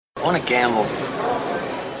I want to gamble.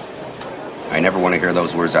 I never want to hear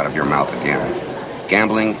those words out of your mouth again.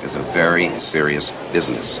 Gambling is a very serious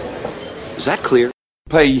business. Is that clear?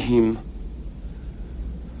 Pay him.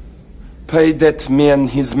 Pay that man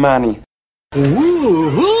his money.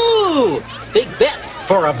 Woo-hoo! Big bet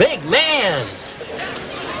for a big man.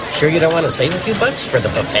 Sure you don't want to save a few bucks for the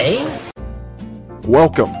buffet?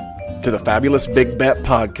 Welcome to the Fabulous Big Bet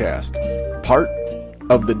Podcast, part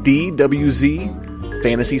of the DWZ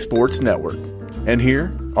Fantasy Sports Network. And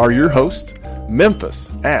here are your hosts, Memphis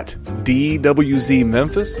at DWZ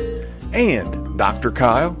Memphis and Dr.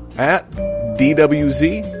 Kyle at DWZ_Dr.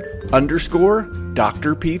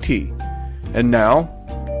 PT. And now,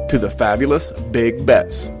 to the Fabulous Big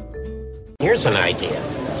Bets. Here's an idea.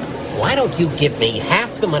 Why don't you give me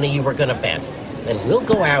half the money you were going to bet? Then we'll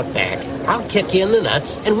go out back, I'll kick you in the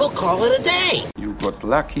nuts, and we'll call it a day. You got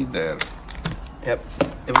lucky there. Yep,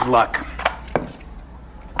 it was luck.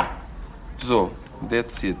 So,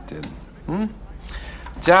 that's it then.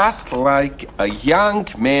 Just like a young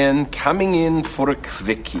man coming in for a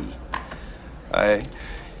quickie. I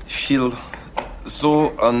feel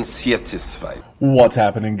so unsatisfied. What's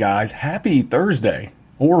happening, guys? Happy Thursday,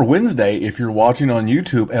 or Wednesday if you're watching on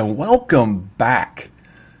YouTube, and welcome back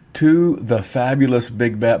to the Fabulous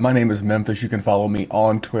Big Bet. My name is Memphis. You can follow me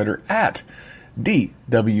on Twitter at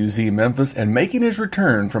DWZ Memphis, and making his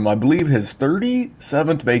return from, I believe, his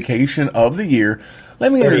 37th vacation of the year,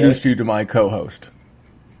 let me introduce you to my co-host.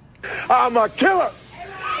 I'm a killer.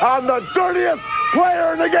 I'm the dirtiest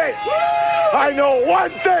player in the game. I know one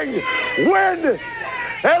thing: win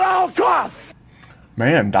at all costs.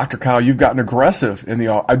 Man, Dr. Kyle, you've gotten aggressive in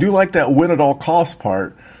the. I do like that win at all costs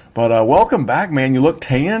part, but welcome back, man. You look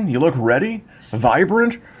tan. You look ready,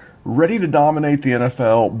 vibrant, ready to dominate the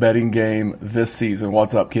NFL betting game this season.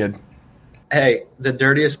 What's up, kid? Hey, the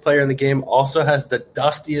dirtiest player in the game also has the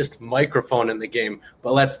dustiest microphone in the game,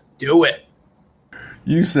 but let's do it.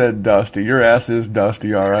 You said dusty. Your ass is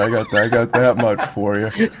dusty, all right? I got that much for you.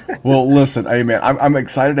 Well, listen, hey, man, I'm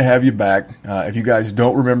excited to have you back. If you guys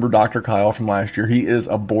don't remember Dr. Kyle from last year, he is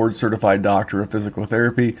a board-certified doctor of physical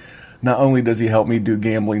therapy. Not only does he help me do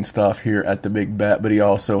gambling stuff here at the Big Bet, but he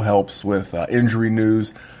also helps with injury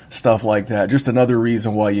news, stuff like that. Just another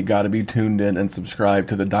reason why you got to be tuned in and subscribe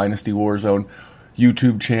to the Dynasty Warzone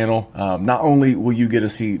YouTube channel. Not only will you get to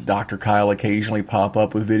see Dr. Kyle occasionally pop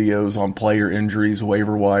up with videos on player injuries,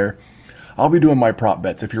 waiver wire, I'll be doing my prop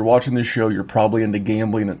bets. If you're watching this show, you're probably into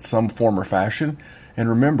gambling in some form or fashion. And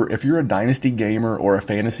remember, if you're a dynasty gamer or a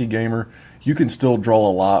fantasy gamer, you can still draw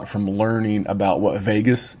a lot from learning about what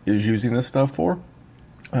Vegas is using this stuff for.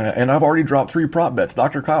 And I've already dropped 3 prop bets.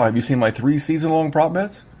 Dr. Kyle, have you seen my 3 season-long prop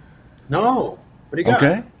bets? No. What do you got?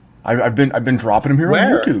 Okay. I've been dropping them here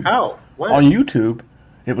Where? on YouTube. How? When? On YouTube.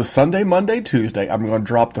 It was Sunday, Monday, Tuesday. I'm going to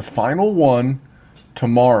drop the final one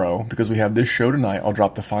tomorrow because we have this show tonight. I'll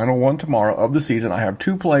drop the final one tomorrow of the season. I have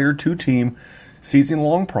 2-player, 2-team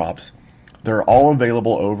season-long props. They're all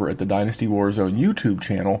available over at the Dynasty Warzone YouTube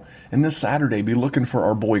channel. And this Saturday, be looking for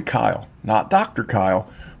our boy Kyle. Not Dr.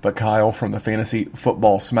 Kyle, but Kyle from the Fantasy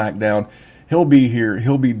Football Smackdown. He'll be here.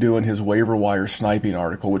 He'll be doing his waiver wire sniping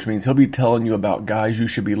article, which means he'll be telling you about guys you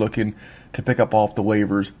should be looking to pick up off the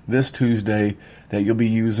waivers this Tuesday that you'll be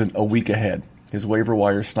using a week ahead. His waiver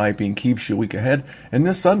wire sniping keeps you a week ahead. And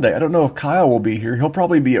this Sunday, I don't know if Kyle will be here. He'll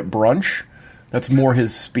probably be at brunch. That's more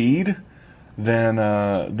his speed than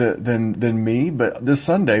me. But this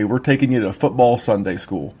Sunday, we're taking you to Football Sunday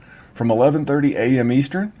School from 11:30 a.m.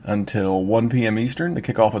 Eastern until 1 p.m. Eastern, the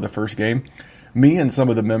kickoff of the first game. Me and some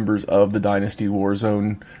of the members of the Dynasty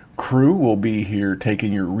Warzone crew will be here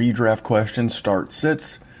taking your redraft questions, start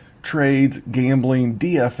sits, trades, gambling,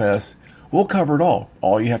 DFS. We'll cover it all.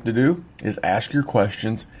 All you have to do is ask your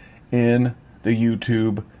questions in the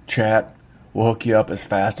YouTube chat. We'll hook you up as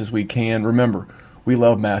fast as we can. Remember, we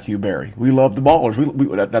love Matthew Berry. We love the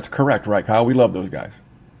ballers. That's correct, right, Kyle? We love those guys.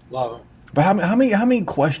 Love them. But how many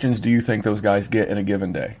questions do you think those guys get in a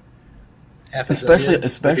given day? Especially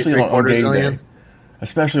on game day.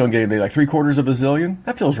 Especially on game day, like 3/4 of a zillion.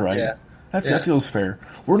 That feels right. Yeah. That feels fair.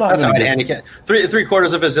 We're not. That's going how to I handicap.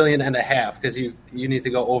 3/4 of a zillion and a half, because you need to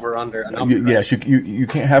go over under a number. Yes, you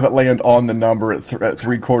can't have it land on the number at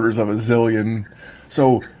 3/4 of a zillion.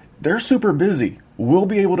 So they're super busy. We'll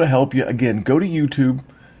be able to help you. Again, go to YouTube,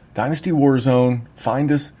 Dynasty Warzone,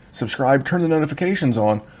 find us, subscribe, turn the notifications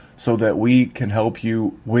on, so that we can help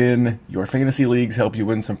you win your fantasy leagues, help you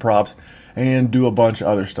win some props, and do a bunch of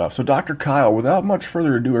other stuff. So, Dr. Kyle, without much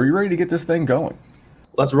further ado, are you ready to get this thing going?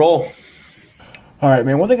 Let's roll. All right,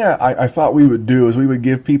 man. One thing I thought we would do is we would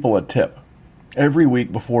give people a tip. every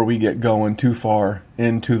week before we get going too far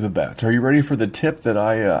into the bets. Are you ready for the tip that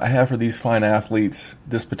I have for these fine athletes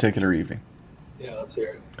this particular evening? Yeah, let's hear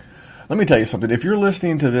it. Let me tell you something. If you're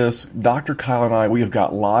listening to this, Dr. Kyle and I, we have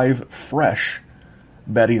got live, fresh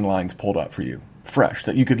betting lines pulled up for you. Fresh,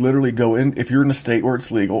 that you could literally go in if you're in a state where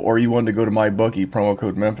it's legal, or you wanted to go to my bookie, promo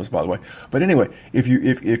code Memphis, by the way. But anyway, if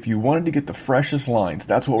you wanted to get the freshest lines,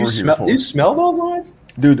 that's what we're here for. You smell those lines?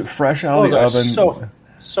 Dude, fresh out of the oven.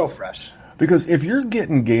 So fresh. Because if you're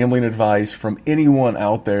getting gambling advice from anyone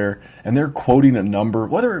out there and they're quoting a number,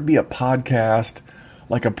 whether it be a podcast,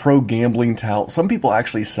 like a pro gambling tout, some people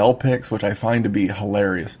actually sell picks, which I find to be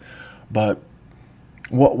hilarious. But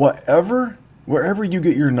wherever you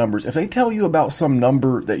get your numbers, if they tell you about some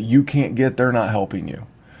number that you can't get, they're not helping you.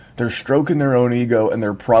 They're stroking their own ego, and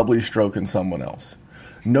they're probably stroking someone else.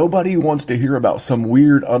 Nobody wants to hear about some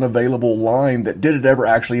weird, unavailable line that did it ever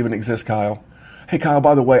actually even exist, Kyle? Hey, Kyle,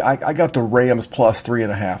 by the way, I got the Rams plus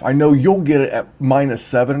 3.5. I know you'll get it at minus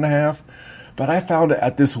 7.5, but I found it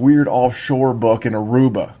at this weird offshore book in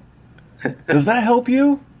Aruba. Does that help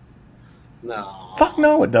you? No. Fuck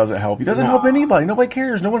no, it doesn't help you. It doesn't help anybody. Nobody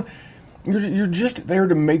cares. No one. You're just there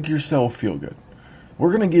to make yourself feel good. We're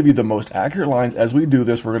going to give you the most accurate lines. As we do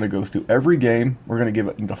this, we're going to go through every game. We're going to give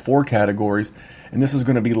it into 4 categories, and this is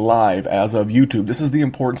going to be live as of YouTube. This is the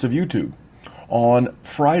importance of YouTube. On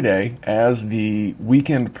Friday, as the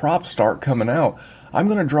weekend props start coming out, I'm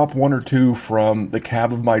going to drop 1 or 2 from the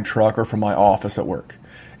cab of my truck or from my office at work.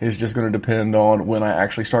 It's just going to depend on when I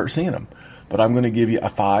actually start seeing them. But I'm going to give you a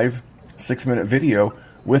 5-6 minute video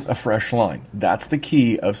with a fresh line. That's the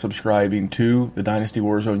key of subscribing to the Dynasty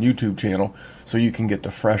Warzone YouTube channel, so you can get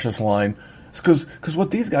the freshest line. Because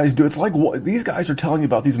what these guys do, it's like these guys are telling you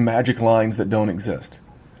about these magic lines that don't exist.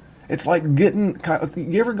 It's like getting...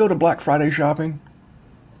 You ever go to Black Friday shopping?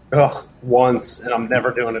 Ugh, once, and I'm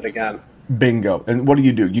never doing it again. Bingo. And what do?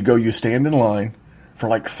 You stand in line for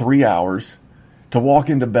like 3 hours to walk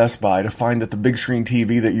into Best Buy to find that the big screen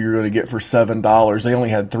TV that you're going to get for $7, they only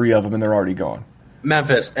had 3 of them and they're already gone.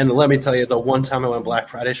 Memphis, and let me tell you, the one time I went Black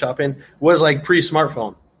Friday shopping was like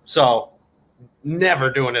pre-smartphone. So,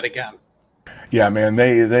 never doing it again. Yeah, man,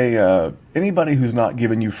 they anybody who's not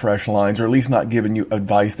giving you fresh lines, or at least not giving you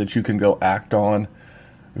advice that you can go act on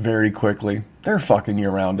very quickly, they're fucking you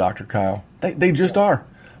around, Dr. Kyle. They just are.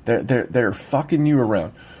 They're fucking you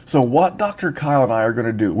around. So what Dr. Kyle and I are going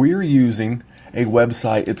to do, we are using a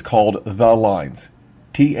website. It's called The Lines.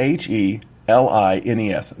 TheLines,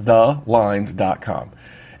 thelines.com.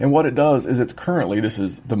 And what it does is this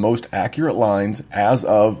is the most accurate lines as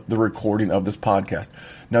of the recording of this podcast.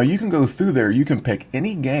 Now, you can go through there, you can pick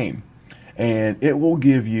any game, and it will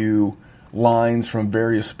give you lines from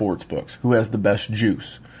various sports books. Who has the best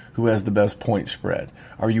juice? Who has the best point spread?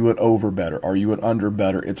 Are you an over better? Are you an under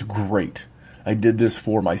better? It's great. I did this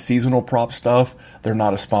for my seasonal prop stuff. They're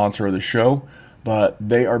not a sponsor of the show, but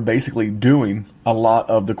they are basically doing a lot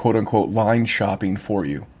of the quote-unquote line shopping for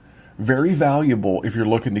you. Very valuable if you're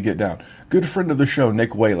looking to get down. Good friend of the show,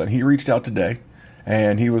 Nick Whalen, he reached out today,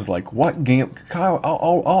 and he was like, what game? Kyle,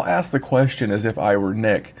 I'll ask the question as if I were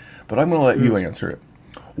Nick, but I'm going to let you answer it.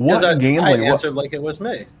 What gambling? I answered like it was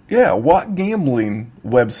me. Yeah, what gambling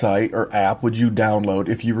website or app would you download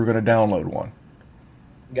if you were going to download one?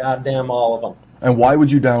 Goddamn all of them. And why would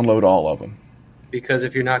you download all of them? Because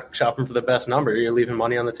if you're not shopping for the best number, you're leaving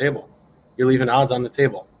money on the table. You're leaving odds on the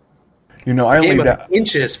table. You know, I only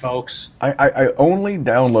inches, folks. I only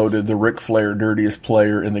downloaded the Ric Flair Dirtiest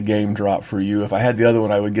Player in the Game Drop for you. If I had the other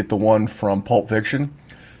one, I would get the one from Pulp Fiction.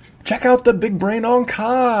 Check out the big brain on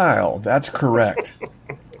Kyle. That's correct.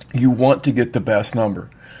 You want to get the best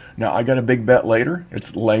number. Now, I got a big bet later.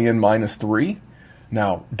 It's laying -3.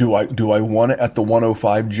 Now, do I want it at the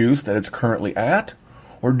 105 juice that it's currently at?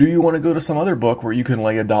 Or do you want to go to some other book where you can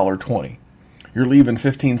lay $1.20? You're leaving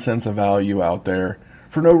 15 cents of value out there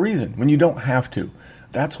for no reason when you don't have to.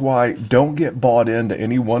 That's why don't get bought into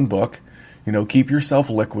any one book. You know, keep yourself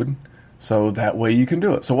liquid so that way you can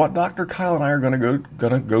do it. So what Dr. Kyle and I are going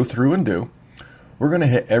to go through and do, we're going to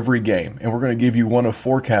hit every game, and we're going to give you one of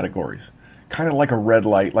 4 categories. Kind of like a red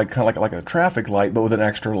light, like a traffic light, but with an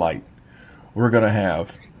extra light.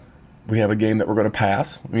 We have a game that we're going to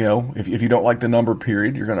pass. You know, if you don't like the number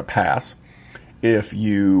period, you're going to pass. If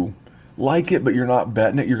you like it but you're not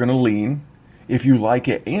betting it, you're going to lean. If you like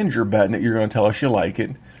it and you're betting it, you're going to tell us you like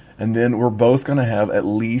it. And then we're both going to have at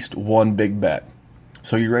least one big bet.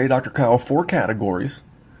 So you ready, Dr. Kyle? 4 categories.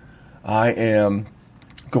 I am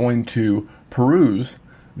going to peruse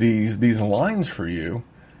these lines for you,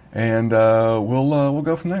 and we'll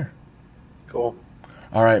go from there. Cool.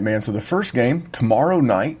 All right, man. So the first game tomorrow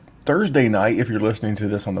night, Thursday night, if you're listening to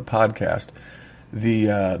this on the podcast,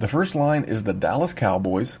 The first line is the Dallas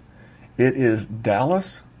Cowboys. It is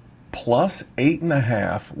Dallas plus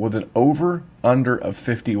 8.5 with an over-under of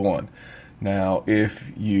 51. Now,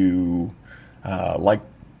 if you like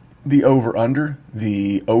the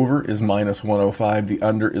over is minus 105. The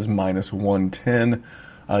under is minus 110.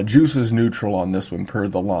 Juice is neutral on this one per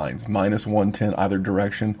the lines, minus 110 either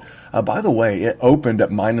direction. By the way, it opened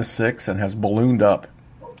at minus 6 and has ballooned up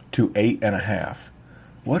to 8.5.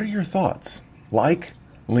 What are your thoughts? Like,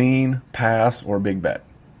 lean, pass, or big bet?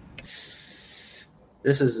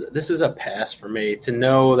 This is a pass for me. To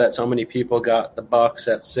know that so many people got the Bucks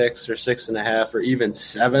at 6 or 6.5 or even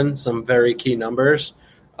 7, some very key numbers.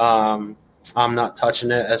 I'm not touching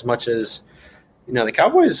it as much as, the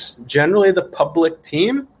Cowboys, generally the public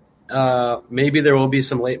team. Maybe there will be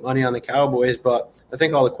some late money on the Cowboys, but I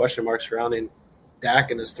think all the question marks surrounding Dak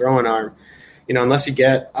and his throwing arm, unless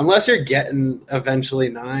you're getting eventually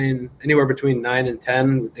anywhere between 9 and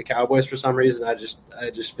 10 with the Cowboys for some reason, I just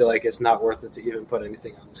feel like it's not worth it to even put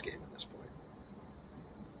anything on this game at this point.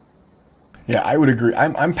 Yeah, I would agree.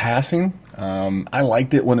 I'm passing. I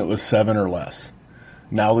liked it when it was 7 or less.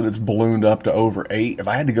 Now that it's ballooned up to over 8, if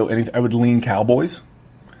I had to go anything, I would lean Cowboys,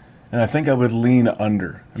 and I think I would lean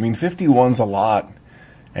under. 51's a lot,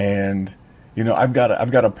 and I've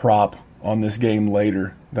got a prop on this game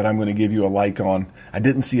later that I'm going to give you a like on. I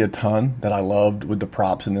didn't see a ton that I loved with the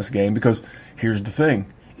props in this game because here's the thing: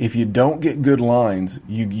 if you don't get good lines,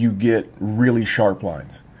 you get really sharp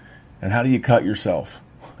lines, and how do you cut yourself?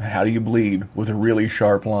 How do you bleed with really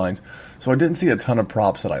sharp lines? So I didn't see a ton of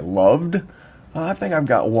props that I loved. I think I've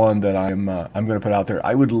got one that I'm going to put out there.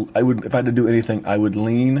 I would if I had to do anything, I would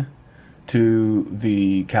lean to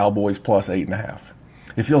the Cowboys plus 8.5.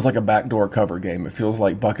 It feels like a backdoor cover game. It feels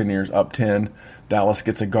like Buccaneers up 10. Dallas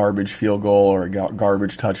gets a garbage field goal or a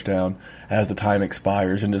garbage touchdown as the time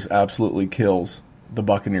expires and just absolutely kills the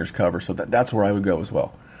Buccaneers cover. So that's where I would go as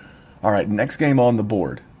well. All right, next game on the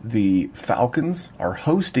board. The Falcons are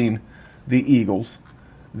hosting the Eagles.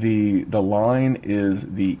 The line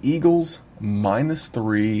is the Eagles minus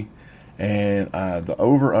 3, and the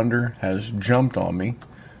over-under has jumped on me.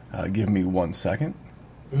 Give me 1 second.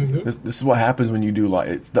 Mm-hmm. This is what happens when you do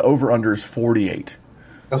the over-under is 48.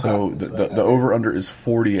 Okay. So the over-under is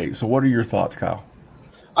 48. So what are your thoughts, Kyle?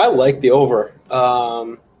 I like the over.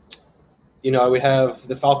 We have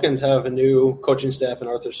the Falcons have a new coaching staff in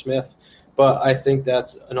Arthur Smith, but I think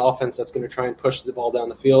that's an offense that's going to try and push the ball down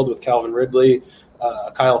the field with Calvin Ridley,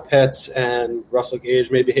 Kyle Pitts, and Russell Gage.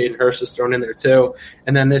 Maybe Hayden Hurst is thrown in there too.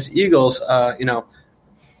 And then this Eagles, I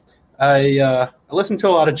listen to a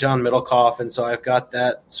lot of John Middlecoff, and so I've got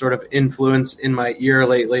that sort of influence in my ear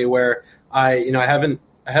lately where I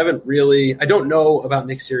don't know about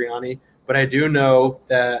Nick Sirianni, but I do know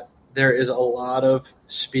that there is a lot of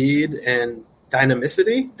speed and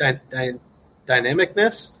dynamicity,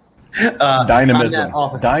 dynamicness. Dynamism.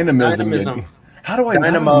 How does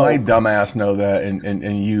my dumbass know that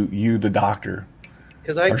and you the doctor?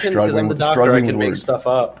 Because I'm the doctor, I can make stuff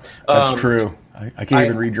up. That's true. I can't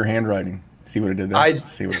even read your handwriting. See what it did there?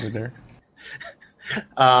 See what it did there?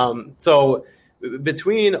 So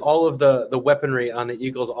between all of the weaponry on the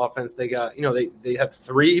Eagles offense, they got, they have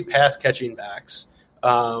 3 pass catching backs.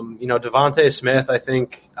 Devontae Smith, I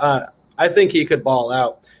think he could ball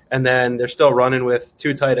out. And then they're still running with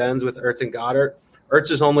 2 tight ends with Ertz and Goddard.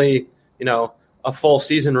 Ertz is only, a full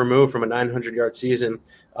season removed from a 900-yard season.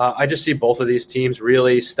 I just see both of these teams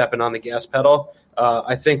really stepping on the gas pedal.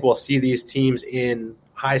 I think we'll see these teams in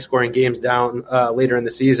high-scoring games down later in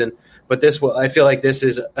the season. But I feel like this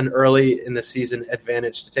is an early in the season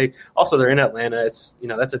advantage to take. Also, they're in Atlanta. It's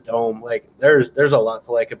that's a dome. Like there's a lot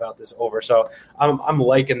to like about this over. So I'm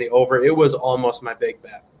liking the over. It was almost my big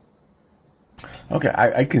bet. Okay,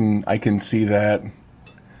 I can see that.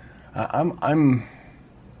 I'm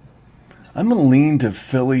gonna lean to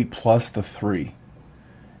Philly plus the 3.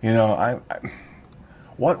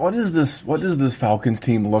 What does this Falcons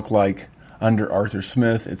team look like under Arthur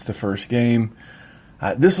Smith? It's the first game.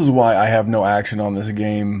 This is why I have no action on this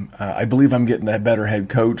game. I believe I'm getting that better head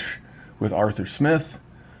coach with Arthur Smith,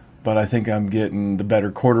 but I think I'm getting the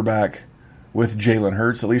better quarterback with Jalen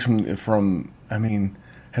Hurts. At least from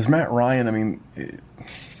has Matt Ryan?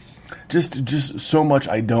 Just so much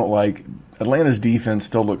I don't like. Atlanta's defense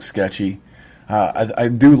still looks sketchy. I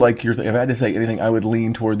do like your. If I had to say anything, I would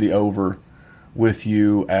lean toward the over with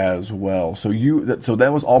you as well. So that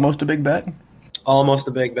was almost a big bet? Almost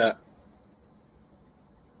a big bet.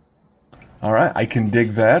 All right, I can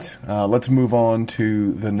dig that. Let's move on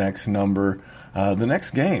to the next number. The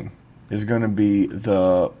next game is going to be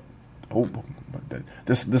the Oh,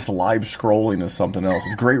 this live scrolling is something else.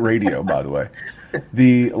 It's great radio, by the way.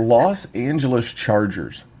 The Los Angeles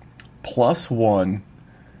Chargers +1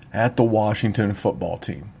 at the Washington football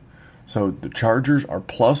team. So the Chargers are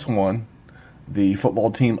 +1. The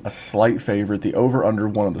football team a slight favorite. The over/under,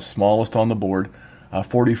 one of the smallest on the board,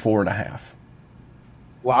 44.5.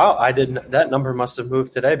 Wow, I didn't. That number must have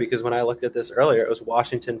moved today, because when I looked at this earlier, it was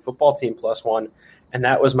Washington football team +1, and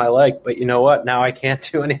that was my leg. But you know what? Now I can't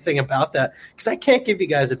do anything about that, because I can't give you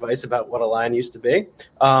guys advice about what a line used to be.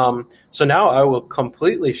 So now I will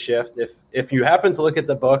completely shift. If you happen to look at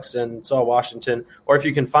the books and saw Washington, or if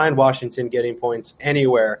you can find Washington getting points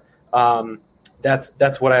anywhere,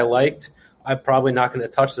 that's what I liked. I'm probably not going to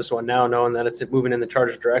touch this one now, knowing that it's moving in the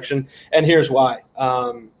Chargers' direction. And here's why.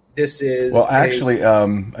 This is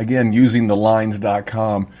again, using the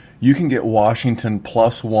lines.com, you can get Washington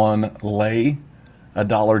 +1 lay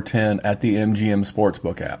 $1.10 at the MGM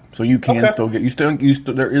Sportsbook app. So you can still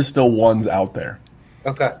get there is still ones out there.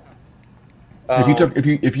 Okay.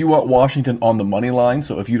 If you want Washington on the money line,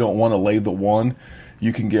 so if you don't want to lay the one,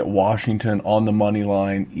 you can get Washington on the money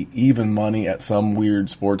line, even money at some weird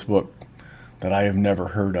sportsbook that I have never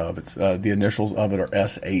heard of. It's the initials of it are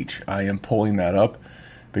SH. I am pulling that up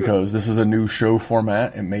because this is a new show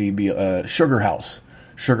format. It may be a Sugar House.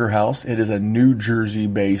 Sugar House, it is a New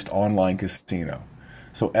Jersey-based online casino.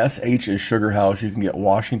 So SH is Sugar House. You can get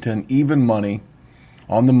Washington even money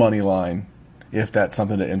on the money line if that's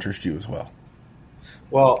something that interests you as well.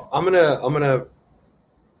 Well, I'm gonna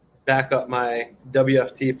back up my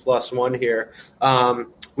WFT +1 here.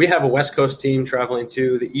 We have a West Coast team traveling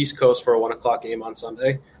to the East Coast for a 1 o'clock game on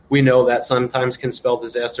Sunday. We know that sometimes can spell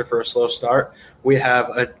disaster for a slow start. We have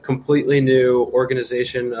a completely new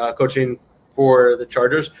organization coaching for the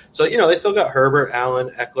Chargers. So, they still got Herbert, Allen,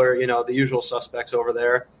 Eckler, the usual suspects over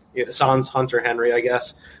there. Sans Hunter Henry, I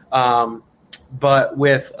guess. But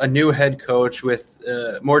with a new head coach, with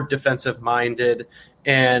more defensive-minded.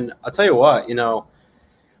 And I'll tell you what,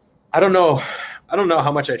 I don't know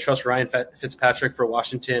how much I trust Ryan Fitzpatrick for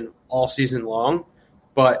Washington all season long,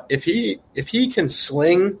 but if he can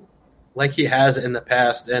sling like he has in the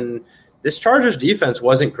past, and this Chargers defense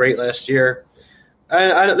wasn't great last year,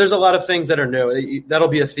 and there's a lot of things that are new. That'll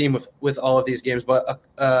be a theme with all of these games, but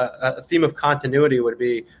a theme of continuity would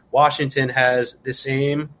be Washington has the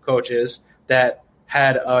same coaches that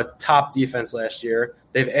had a top defense last year.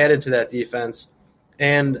 They've added to that defense,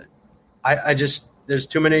 and I just there's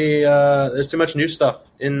too much new stuff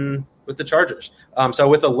in with the Chargers. So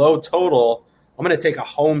with a low total, I'm going to take a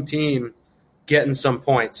home team getting some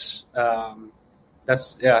points. I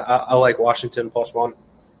like Washington +1.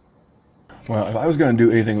 Well, if I was going to do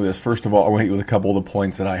anything with this, first of all, I want to hit you with a couple of the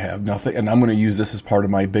points that I have. Nothing, and I'm going to use this as part of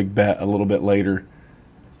my big bet a little bit later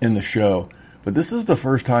in the show. But this is the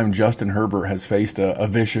first time Justin Herbert has faced a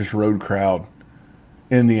vicious road crowd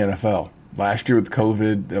in the NFL. Last year with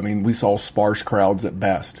COVID, we saw sparse crowds at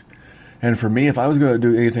best. And for me, if I was going to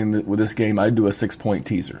do anything with this game, I'd do a 6-point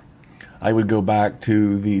teaser. I would go back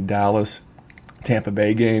to the Dallas-Tampa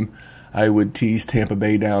Bay game. I would tease Tampa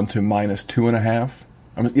Bay down to -2.5.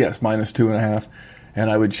 -2.5.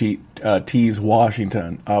 And I would tease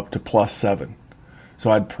Washington up to +7.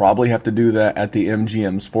 So I'd probably have to do that at the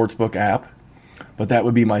MGM Sportsbook app. But that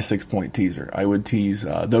would be my 6-point teaser. I would tease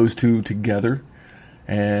those two together,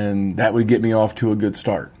 and that would get me off to a good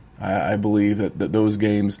start. I believe that those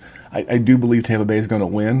games, I do believe Tampa Bay is going to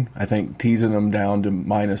win. I think teasing them down to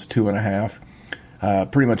 -2.5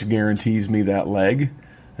 pretty much guarantees me that leg.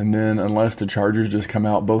 And then unless the Chargers just come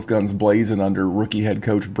out both guns blazing under rookie head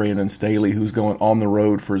coach Brandon Staley, who's going on the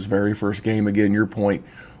road for his very first game, again, your point,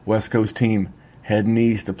 West Coast team heading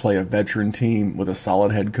east to play a veteran team with a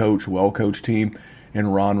solid head coach, well-coached team in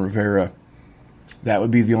Ron Rivera. That would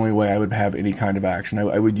be the only way I would have any kind of action.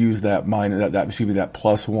 I would use that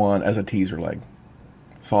 +1 as a teaser leg.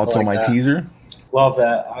 Thoughts on my teaser? Love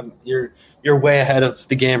that. You're way ahead of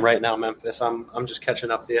the game right now, Memphis. I'm just catching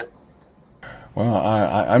up to you. Well,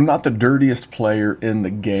 I'm not the dirtiest player in the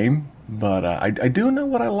game, but I do know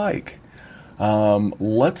what I like.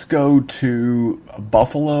 Let's go to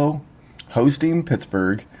Buffalo hosting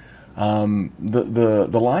Pittsburgh. The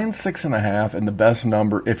line's 6.5, and the best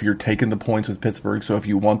number if you're taking the points with Pittsburgh. So if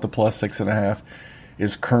you want the +6.5,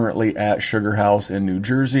 is currently at Sugar House in New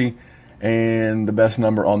Jersey, and the best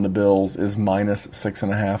number on the Bills is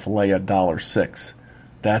 -6.5, lay $1.06.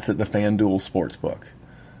 That's at the FanDuel Sportsbook.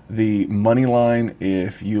 The money line,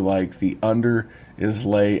 if you like the under, is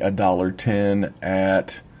lay $1.10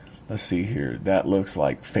 at, let's see here, that looks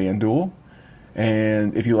like FanDuel.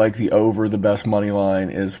 And if you like the over, the best money line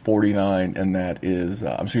is 49, and that is,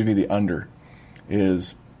 the under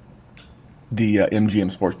is the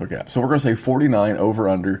MGM Sportsbook app. So we're going to say 49 over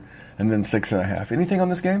under, and then 6.5. Anything on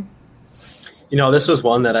this game? This was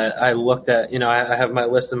one that I looked at. I have my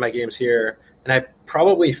list of my games here, and I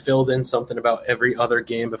probably filled in something about every other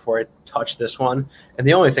game before I touched this one. And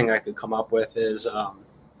the only thing I could come up with is,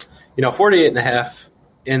 48.5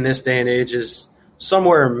 in this day and age is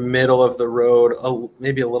somewhere middle of the road,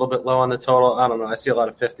 maybe a little bit low on the total. I don't know. I see a lot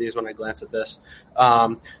of 50s when I glance at this.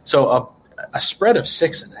 So a spread of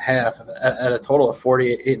 6.5 at a total of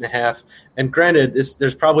 48.5. And granted,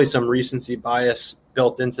 there's probably some recency bias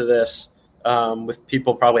built into this, with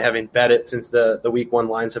people probably having bet it since the week one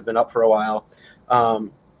lines have been up for a while.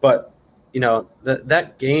 But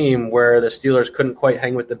that game where the Steelers couldn't quite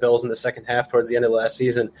hang with the Bills in the second half towards the end of last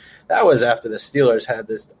season, that was after the Steelers had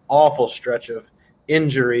this awful stretch of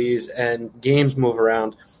injuries and games move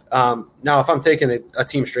around. Now, if I'm taking a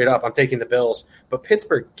team straight up, I'm taking the Bills. But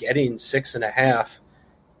Pittsburgh getting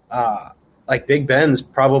 6.5, like Big Ben's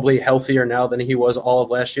probably healthier now than he was all of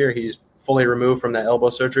last year. He's fully removed from that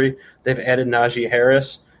elbow surgery. They've added Najee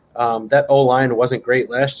Harris. That O-line wasn't great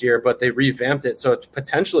last year, but they revamped it, so it's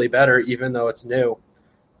potentially better, even though it's new.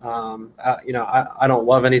 I don't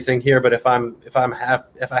love anything here, but if I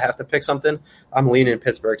have to pick something, I'm leaning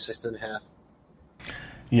Pittsburgh 6.5.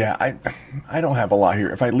 Yeah, I don't have a lot here.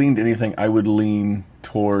 If I leaned anything, I would lean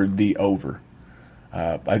toward the over.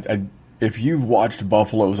 If you've watched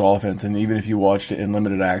Buffalo's offense, and even if you watched it in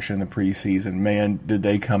limited action in the preseason, man, did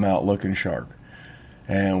they come out looking sharp.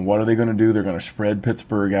 And what are they going to do? They're going to spread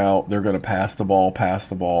Pittsburgh out. They're going to pass the ball,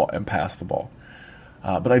 and pass the ball.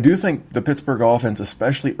 But I do think the Pittsburgh offense,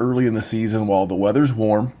 especially early in the season while the weather's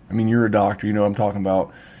warm, I mean, you're a doctor, you know what I'm talking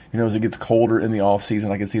about. As it gets colder in the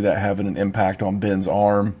offseason, I can see that having an impact on Ben's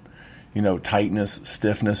arm, tightness,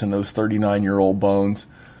 stiffness in those 39-year-old bones.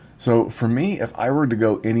 So for me, if I were to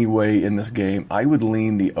go any way in this game, I would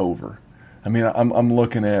lean the over. I mean, I'm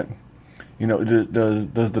looking at,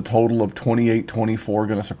 does the total of 28-24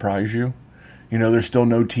 going to surprise you? There's still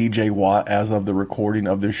no TJ Watt as of the recording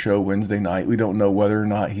of this show Wednesday night. We don't know whether or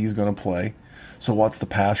not he's going to play. So what's the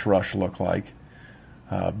pass rush look like?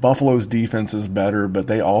 Buffalo's defense is better, but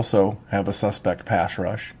they also have a suspect pass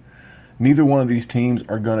rush. Neither one of these teams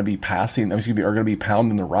are going to be are going to be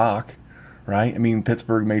pounding the rock, right? I mean,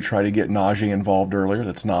 Pittsburgh may try to get Najee involved earlier.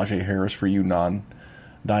 That's Najee Harris for you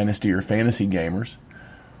non-dynasty or fantasy gamers.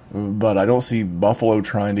 But I don't see Buffalo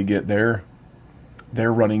trying to get their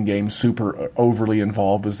running game super overly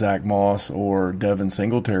involved with Zach Moss or Devin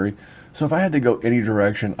Singletary. So if I had to go any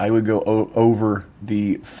direction, I would go over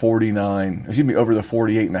the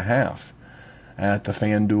 48.5 at the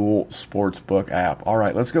FanDuel Sportsbook app. All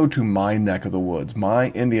right, let's go to my neck of the woods. My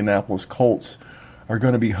Indianapolis Colts are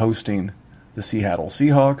going to be hosting the Seattle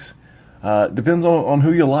Seahawks. Depends on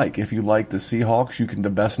who you like. If you like the Seahawks, the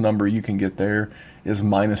best number you can get there is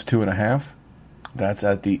 -2.5. That's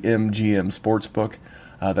at the MGM Sportsbook.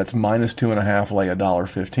 That's -2.5, lay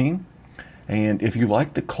 $1.15. And if you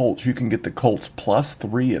like the Colts, you can get the Colts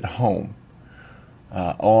 +3 at home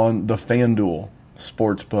on the FanDuel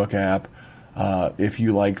Sportsbook app. If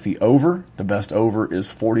you like the over, the best over is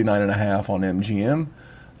 49.5 on MGM.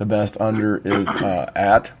 The best under is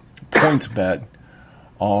at PointsBet.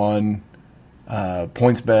 On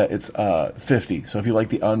PointsBet, it's 50. So if you like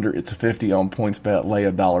the under, it's 50 on PointsBet. Lay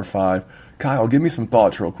 $1.05. Kyle, give me some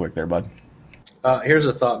thoughts real quick there, bud. Here's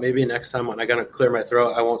a thought. Maybe next time when I gotta clear my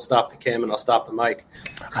throat, I won't stop the cam and I'll stop the mic.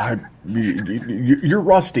 You're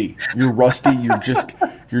rusty. You're rusty. You're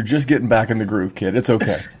just getting back in the groove, kid. It's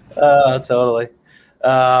okay. Totally.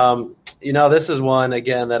 This is one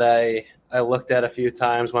again that I looked at a few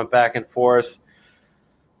times, went back and forth.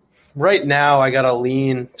 Right now, I got to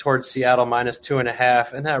lean towards Seattle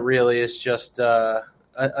 -2.5, and that really is just a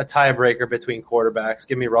tiebreaker between quarterbacks.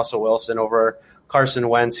 Give me Russell Wilson over Carson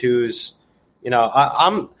Wentz, who's,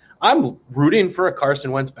 I'm rooting for a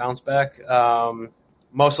Carson Wentz bounce back,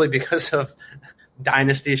 mostly because of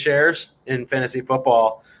dynasty shares in fantasy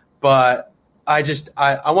football. But I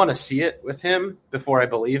want to see it with him before I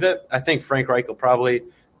believe it. I think Frank Reich will probably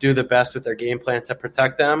do the best with their game plan to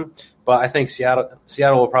protect them. But I think Seattle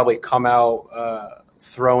will probably come out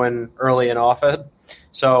throwing early and often.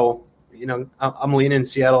 So, I'm leaning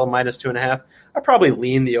Seattle -2.5. I probably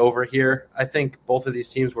lean the over here. I think both of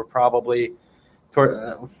these teams were probably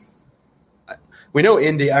we know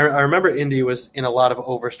Indy. I remember Indy was in a lot of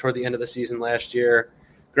overs toward the end of the season last year.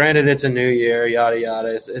 Granted, it's a new year, yada yada.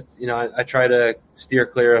 It's I try to steer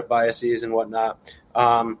clear of biases and whatnot.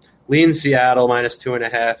 Lean Seattle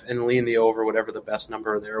 -2.5 and lean the over, whatever the best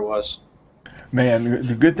number there was. Man,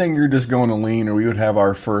 the good thing you're just going to lean, or we would have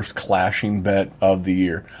our first clashing bet of the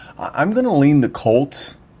year. I'm going to lean the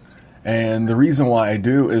Colts, And the reason why I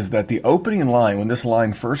do is that the opening line, when this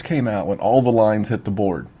line first came out, when all the lines hit the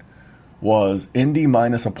board, was Indy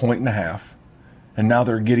minus 1.5, and now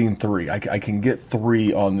they're getting 3. I can get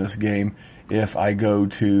 3 on this game if I go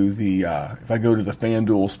to the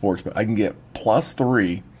FanDuel Sportsbook. I can get plus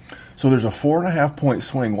 3, so there's a 4.5 point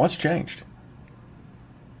swing. What's changed?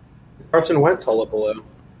 Carson Wentz hullabaloo.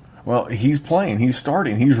 Well, he's playing, he's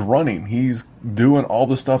starting, he's running, he's doing all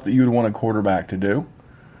the stuff that you'd want a quarterback to do.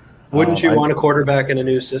 Wouldn't you want a quarterback in a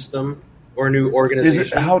new system or a new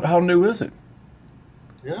organization? How new is it?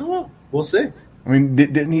 Yeah, well, we'll see. I mean,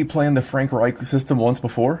 didn't he play in the Frank Reich system once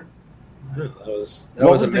before? That was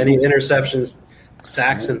many interceptions,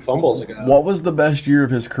 sacks, and fumbles ago. What was the best year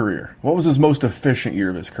of his career? What was his most efficient year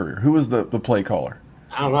of his career? Who was the play caller?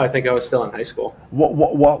 I don't know. I think I was still in high school.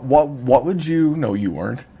 What would you? No, you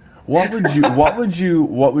weren't. What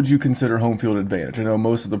would you consider home field advantage? I know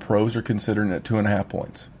most of the pros are considering it 2.5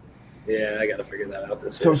 points. Yeah, I got to figure that out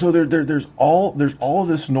this year. So there's all of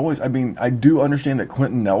this noise. I mean, I do understand that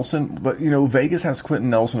Quentin Nelson, but Vegas has Quentin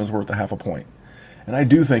Nelson as worth a 0.5 point, and I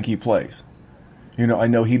do think he plays. I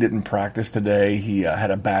know he didn't practice today. He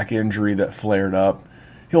had a back injury that flared up.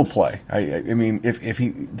 He'll play. I mean, if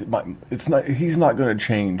he's not going to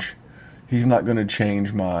change. He's not going to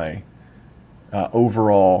change my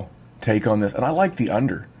overall take on this. And I like the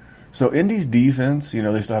under. So Indy's defense,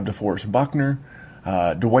 they still have DeForest Buckner.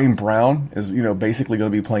 Dwayne Brown is, basically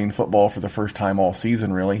going to be playing football for the first time all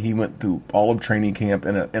season, really. He went through all of training camp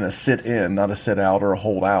in a sit-in, not a sit-out or a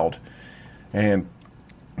hold-out. And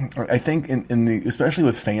I think especially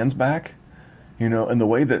with fans back, in the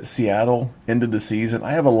way that Seattle ended the season,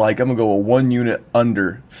 I have I'm going to go a 1 unit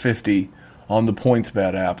under 50 on the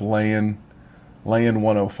PointsBet app, laying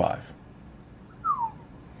 105.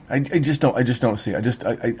 I just don't see.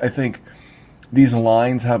 I think these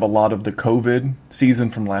lines have a lot of the COVID season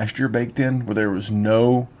from last year baked in, where there was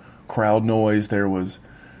no crowd noise, there was,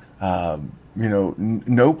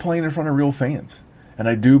 no playing in front of real fans. And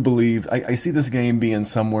I do believe I see this game being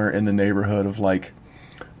somewhere in the neighborhood of like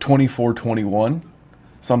 24-21,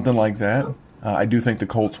 something like that. I do think the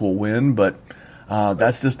Colts will win, but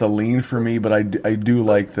that's just a lean for me. But I do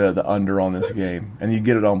like the under on this game, and you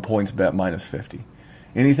get it on PointsBet minus 50.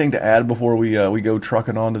 Anything to add before we go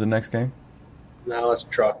trucking on to the next game? Now let's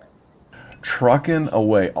truck. Trucking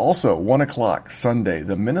away. Also, 1 o'clock Sunday,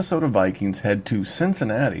 the Minnesota Vikings head to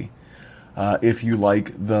Cincinnati. If you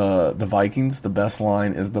like the Vikings, the best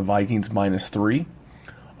line is the Vikings minus 3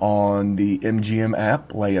 on the MGM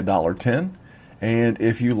app, lay $1.10. And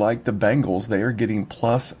if you like the Bengals, they are getting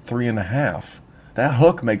plus 3.5. That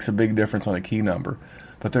hook makes a big difference on a key number.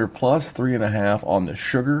 But they're plus 3.5 on the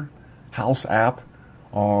Sugar House app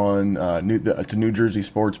on to New Jersey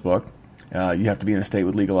Sportsbook. You have to be in a state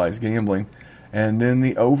with legalized gambling. And then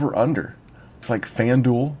the over-under. It's like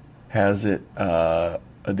FanDuel has it. The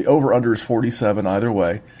over-under is 47 either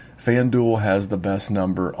way. FanDuel has the best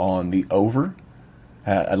number on the over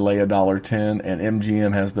at lay $1.10, and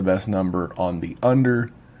MGM has the best number on the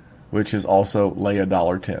under, which is also lay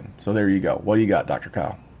 $1.10. So there you go. What do you got, Dr.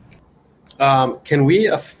 Kyle? Can we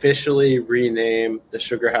officially rename the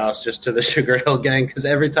Sugar House just to the Sugar Hill Gang? Because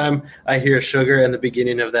every time I hear sugar in the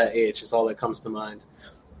beginning of that H, it's all that comes to mind.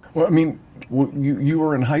 Well, I mean, you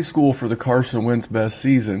were in high school for the Carson Wentz best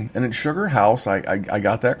season, and at Sugar House, I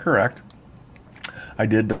got that correct. I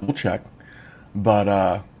did double check,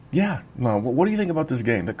 but yeah, no. What do you think about this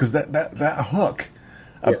game? Because that hook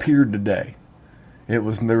appeared today. There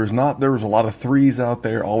was a lot of threes out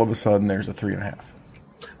there. All of a sudden, there's a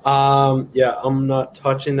 3.5. Yeah, I'm not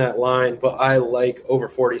touching that line, but I like over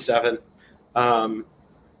 47. Can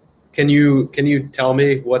you tell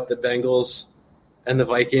me what the Bengals and the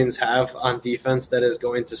Vikings have on defense that is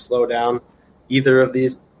going to slow down either of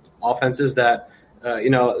these offenses? That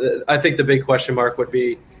I think the big question mark would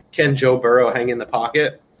be, can Joe Burrow hang in the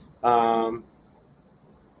pocket? I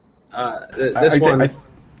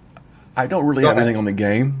don't really have anything on the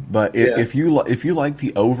game, but if you like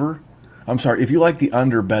the over. I'm sorry, if you like the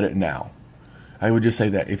under, bet it now. I would just say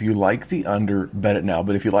that. If you like the under, bet it now.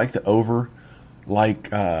 But if you like the over,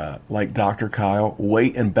 like Dr. Kyle,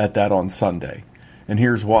 wait and bet that on Sunday. And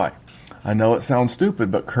here's why. I know it sounds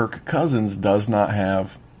stupid, but Kirk Cousins does not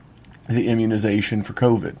have the immunization for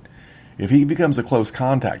COVID. If he becomes a close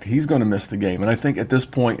contact, he's going to miss the game. And I think at this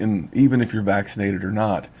point, even if you're vaccinated or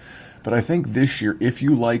not, but I think this year, if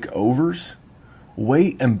you like overs,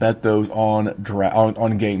 wait and bet those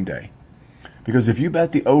on game day. Because if you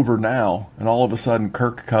bet the over now, and all of a sudden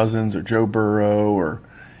Kirk Cousins or Joe Burrow or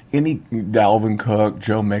any Dalvin Cook,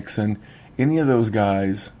 Joe Mixon, any of those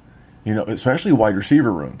guys, especially wide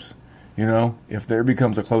receiver rooms, If there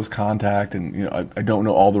becomes a close contact, and I don't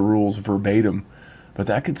know all the rules verbatim, but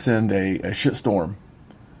that could send a shitstorm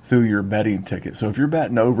through your betting ticket. So if you're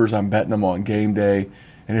betting overs, I'm betting them on game day.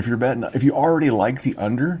 And if you already like the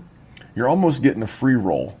under, you're almost getting a free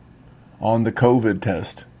roll on the COVID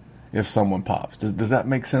test if someone pops. Does that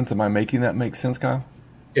make sense? Am I making that make sense, Kyle?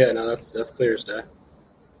 Yeah, no, that's clear as day.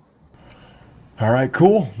 All right,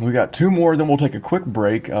 cool. We got 2 more, then we'll take a quick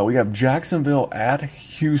break. We have Jacksonville at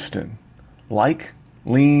Houston. Like,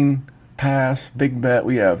 lean, pass, big bet.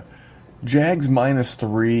 We have Jags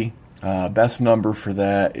 -3. Best number for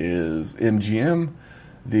that is MGM.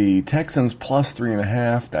 The Texans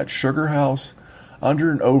 +3.5. That's Sugar House.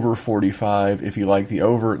 Under and over 45. If you like the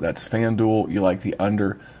over, that's FanDuel. You like the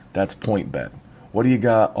under, that's Point Bet. What do you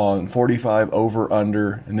got on 45, over,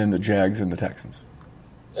 under, and then the Jags and the Texans?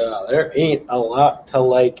 There ain't a lot to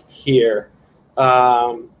like here.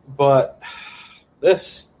 But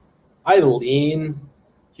I lean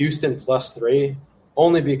Houston +3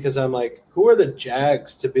 only because I'm like, who are the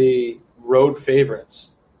Jags to be road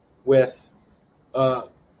favorites with a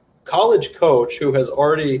college coach who has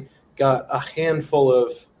already got a handful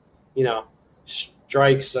of,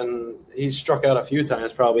 strikes, and he's struck out a few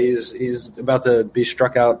times probably. He's about to be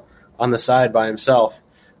struck out on the side by himself.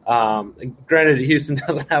 Granted, Houston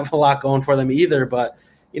doesn't have a lot going for them either, but,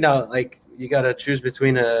 you got to choose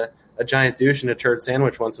between a giant douche and a turd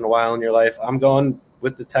sandwich once in a while in your life. I'm going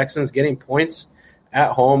with the Texans getting points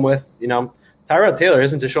at home with, Tyrod Taylor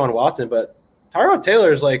isn't Deshaun Watson, but Tyrod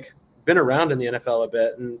Taylor's been around in the NFL a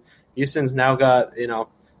bit, and Houston's now got,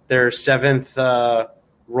 their 7th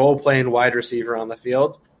role-playing wide receiver on the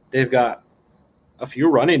field. They've got a few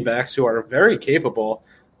running backs who are very capable.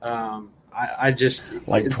 I just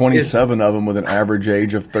 27 of them with an average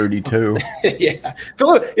age of 32. Yeah,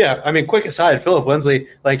 Philip. Yeah, I mean, quick aside, Philip Lindsay.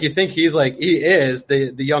 You think he is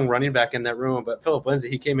the young running back in that room, but Philip Lindsay,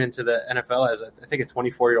 he came into the NFL as I think a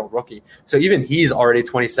 24-year-old rookie. So even he's already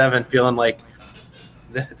 27, feeling like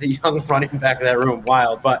the young running back of that room.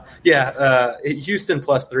 Wild, but yeah, Houston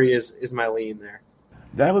 +3 is my lean there.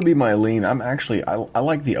 That would be my lean. I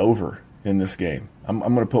like the over in this game. I'm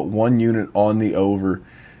going to put 1 unit on the over.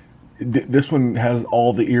 This one has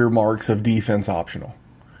all the earmarks of defense optional.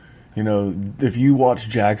 If you watch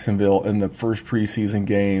Jacksonville in the first preseason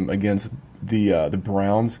game against the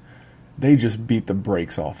Browns, they just beat the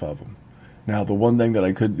brakes off of them. Now, the one thing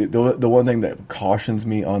that cautions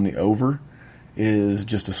me on the over is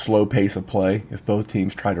just a slow pace of play if both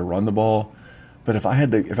teams try to run the ball. But if I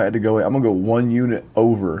had to go, I'm gonna go 1 unit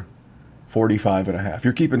over 45.5.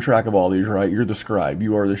 You're keeping track of all these, right? You're the scribe.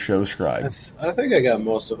 You are the show scribe. I think I got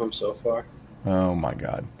most of them so far. Oh my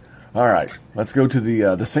God! All right, let's go to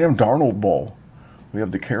the Sam Darnold Bowl. We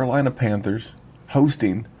have the Carolina Panthers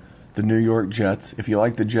hosting the New York Jets. If you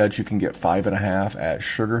like the Jets, you can get 5.5 at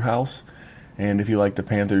Sugar House, and if you like the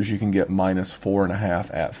Panthers, you can get -4.5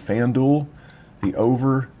 at FanDuel. The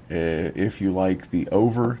over, if you like the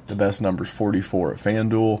over, the best number is 44 at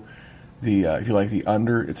FanDuel. If you like the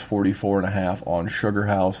under, it's 44.5 on Sugar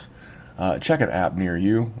House. Check an app near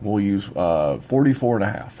you. We'll use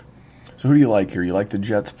 44.5. So who do you like here? You like the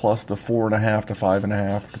Jets plus the 4.5 to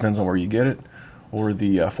 5.5, depends on where you get it, or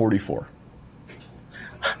the 44?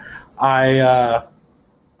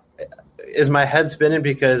 Is my head spinning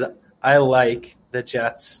because I like the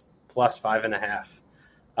Jets plus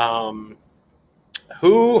 5.5.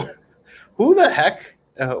 Who the heck,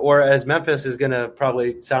 or as Memphis is going to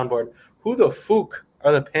probably soundboard, who the fook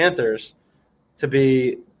are the Panthers to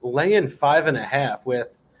be laying 5.5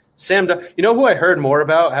 with Sam? You know who I heard more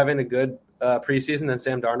about having a good preseason than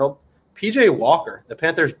Sam Darnold? PJ Walker, the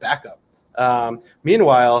Panthers' backup.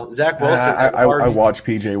 Meanwhile, Zach Wilson. I watched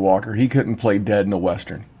PJ Walker. He couldn't play dead in a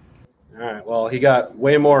Western. All right. Well, he got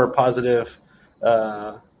way more positive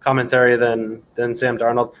commentary than Sam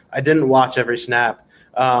Darnold. I didn't watch every snap.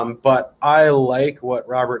 But I like what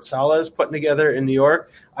Robert Saleh is putting together in New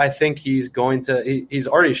York. I think he's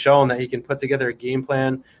already shown that he can put together a game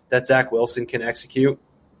plan that Zach Wilson can execute.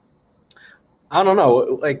 I don't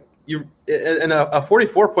know, in a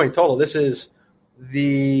 44-point total, this is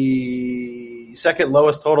the second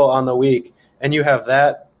lowest total on the week, and you have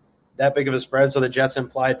that big of a spread, so the Jets'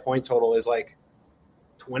 implied point total is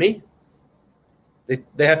 20.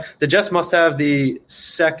 The Jets must have the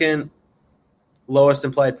second lowest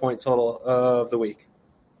implied point total of the week.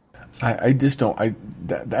 I just don't.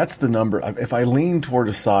 That's the number. If I lean toward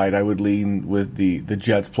a side, I would lean with the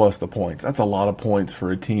Jets plus the points. That's a lot of points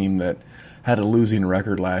for a team that had a losing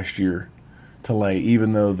record last year to lay,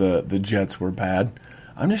 even though the Jets were bad.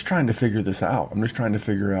 I'm just trying to figure this out. I'm just trying to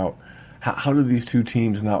figure out how do these two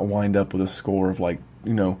teams not wind up with a score of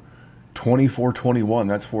 24-21,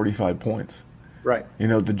 that's 45 points. Right. You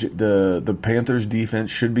know, the Panthers' defense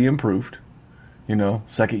should be improved. You know,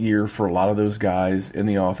 second year for a lot of those guys in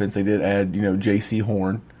the offense. They did add, you know, J.C.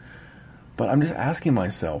 Horn. But I'm just asking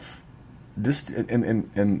myself, this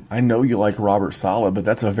and I know you like Robert Saleh, but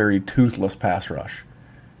that's a very toothless pass rush,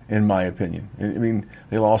 in my opinion. I mean,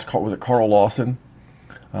 they lost, was it Carl Lawson?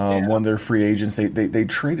 One of their free agents. They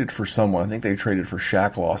traded for someone. I think they traded for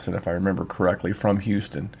Shaq Lawson, if I remember correctly, from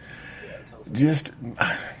Houston. Just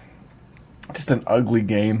an ugly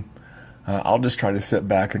game. I'll just try to sit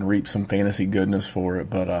back and reap some fantasy goodness for it,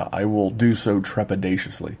 but I will do so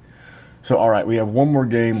trepidatiously. So, all right, we have one more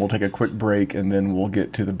game. We'll take a quick break, and then we'll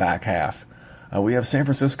get to the back half. We have San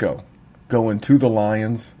Francisco going to the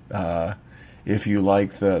Lions. If you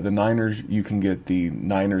like the Niners, you can get the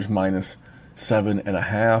Niners minus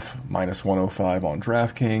 7.5, minus 105 on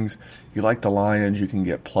DraftKings. If you like the Lions, you can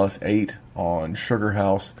get plus 8 on Sugar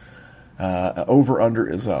House. Over-under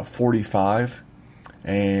is 45,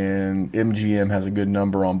 and MGM has a good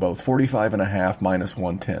number on both, 45.5, minus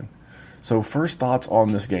 110. So first thoughts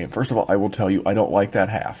on this game. First of all, I will tell you, I don't like that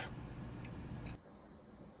half.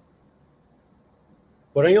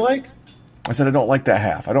 What don't you like? I said I don't like that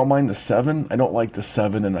half. I don't mind the 7. I don't like the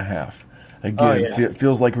 7.5. Again, it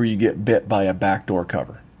feels like where you get bit by a backdoor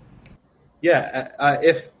cover. Yeah,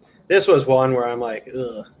 if this was one where I'm like,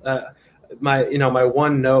 ugh. My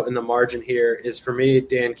one note in the margin here is, for me,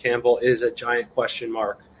 Dan Campbell is a giant question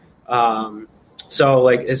mark. So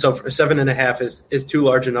 7.5 is too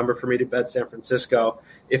large a number for me to bet San Francisco.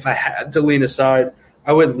 If I had to lean aside,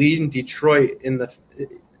 I would lean Detroit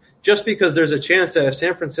just because there's a chance that if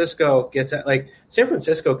San Francisco San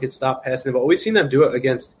Francisco could stop passing the ball. We've seen them do it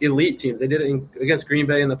against elite teams. They did it against Green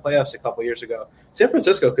Bay in the playoffs a couple years ago. San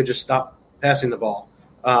Francisco could just stop passing the ball.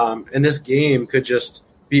 And this game could just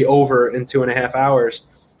be over in 2.5 hours.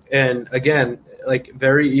 And again,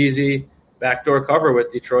 very easy backdoor cover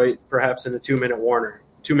with Detroit, perhaps in a 2-minute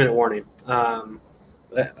warning.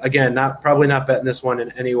 Again, probably not betting this one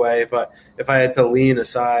in any way, but if I had to lean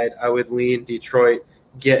aside, I would lean Detroit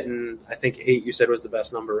getting, I think 8 you said was the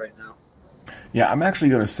best number right now. Yeah, I'm actually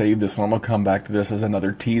going to save this one. I'm going to come back to this as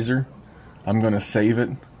another teaser. I'm going to save it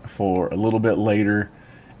for a little bit later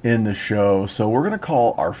in the show. So we're going to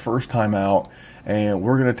call our first time out, and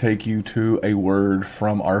we're going to take you to a word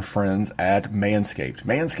from our friends at Manscaped.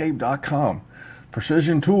 Manscaped.com.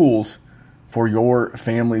 Precision tools for your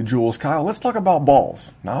family jewels. Kyle, let's talk about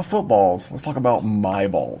balls. Not footballs. Let's talk about my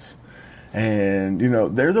balls. And,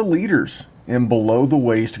 they're the leaders in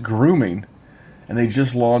below-the-waist grooming, and they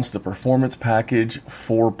just launched the Performance Package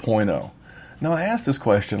 4.0. Now, I asked this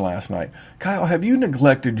question last night. Kyle, have you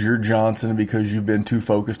neglected your Johnson because you've been too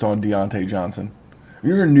focused on Deontay Johnson?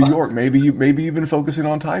 You're in New York. Maybe you've been focusing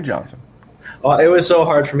on Ty Johnson. Well, it was so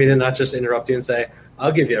hard for me to not just interrupt you and say,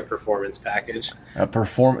 I'll give you a performance package. A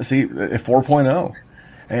 4.0.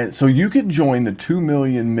 And so you could join the 2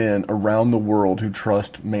 million men around the world who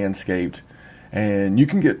trust Manscaped, and you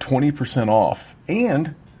can get 20% off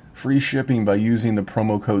and free shipping by using the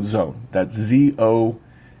promo code ZONE. That's ZONE.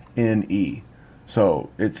 So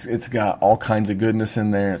it's got all kinds of goodness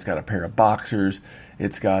in there. It's got a pair of boxers.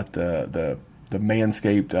 It's got the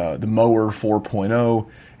Manscaped, the mower 4.0.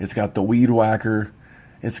 It's got the weed whacker.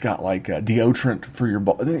 It's got deodorant for your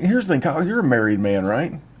ball. Here's the thing, Kyle, you're a married man,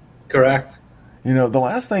 right? Correct. The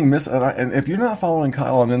last thing, and if you're not following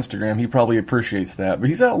Kyle on Instagram, he probably appreciates that, but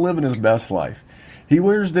he's out living his best life. He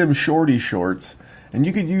wears them shorty shorts, and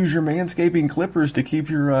you could use your manscaping clippers to keep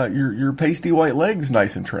your pasty white legs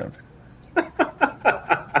nice and trimmed.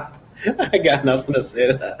 I got nothing to say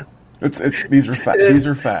to that. These are facts. These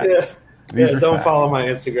are facts. Don't follow my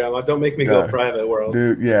Instagram. Don't make me go private, world.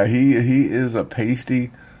 Dude, yeah, he is a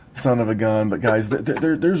pasty son of a gun. But guys,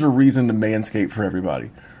 there's a reason to manscape for everybody.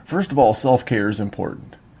 First of all, self-care is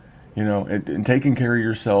important. And taking care of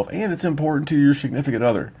yourself, and it's important to your significant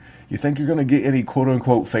other. You think you're going to get any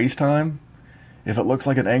quote-unquote FaceTime if it looks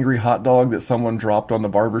like an angry hot dog that someone dropped on the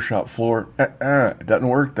barbershop floor? It doesn't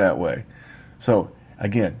work that way. So,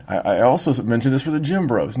 again, I also mentioned this for the gym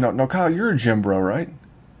bros. No, Kyle, you're a gym bro, right?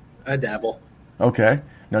 I dabble. Okay.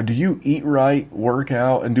 Now, do you eat right, work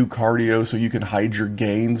out, and do cardio so you can hide your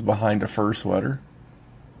gains behind a fur sweater?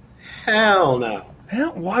 Hell no.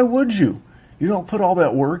 Hell, why would you? You don't put all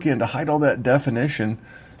that work in to hide all that definition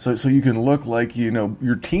so you can look like,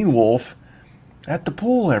 your teen wolf at the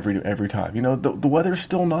pool every time. The weather's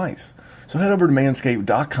still nice. So head over to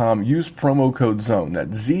manscaped.com, use promo code ZONE,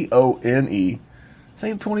 that's ZONE,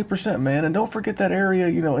 save 20%, man. And don't forget that area,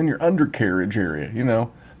 in your undercarriage area,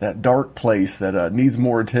 that dark place that needs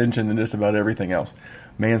more attention than just about everything else.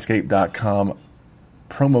 Manscaped.com,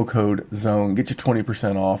 promo code ZONE. Get you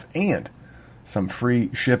 20% off and some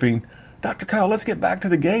free shipping. Dr. Kyle, let's get back to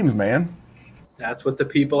the games, man. That's what the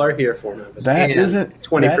people are here for, Memphis. That and isn't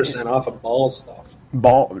 20% off of ball stuff.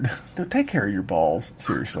 Take care of your balls,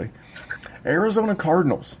 seriously. Arizona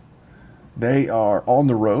Cardinals. They are on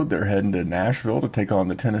the road. They're heading to Nashville to take on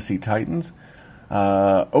the Tennessee Titans.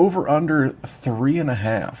 Over under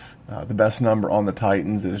 3.5. The best number on the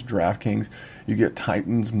Titans is DraftKings. You get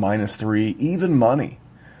Titans -3, even money.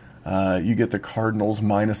 You get the Cardinals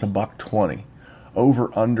 -$1.20. Over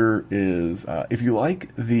under is, if you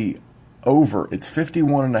like the over, it's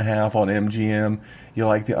 51.5 on MGM. You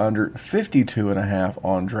like the under, 52.5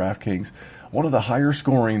 on DraftKings. One of the higher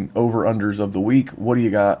scoring over-unders of the week. What do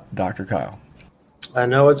you got, Dr. Kyle? I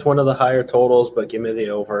know it's one of the higher totals, but give me the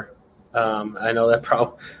over. I know that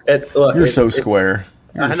probably. You're so square.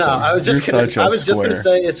 I know. I was just going to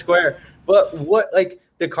say it's square. But what? Like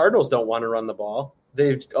the Cardinals don't want to run the ball.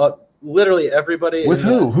 They've literally everybody. With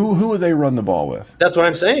who? Who would they run the ball with? That's what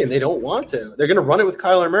I'm saying. They don't want to. They're going to run it with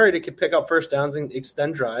Kyler Murray to pick up first downs and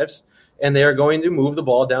extend drives. And they are going to move the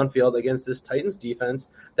ball downfield against this Titans defense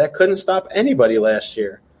that couldn't stop anybody last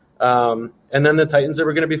year. And then the Titans are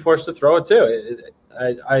going to be forced to throw it too.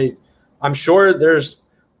 I'm sure there's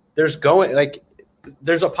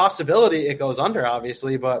a possibility it goes under,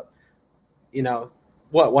 obviously, but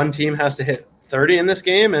one team has to hit 30 in this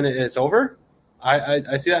game and it's over.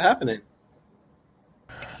 I see that happening.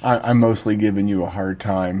 I'm mostly giving you a hard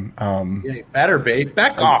time. You better be.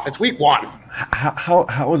 Back off. It's week 1.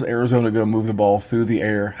 How is Arizona going to move the ball through the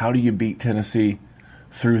air? How do you beat Tennessee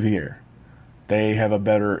through the air? They have a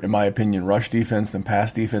better, in my opinion, rush defense than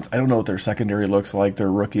pass defense. I don't know what their secondary looks like.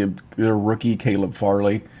 Their rookie Caleb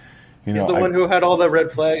Farley. He's the one who had all the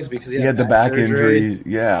red flags because he had the back injuries.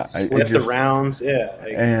 Yeah, slipped the rounds. Yeah,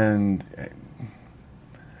 and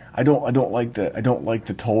I don't like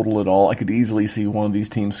the total at all. I could easily see one of these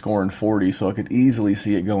teams scoring 40, so I could easily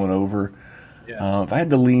see it going over. Yeah. If I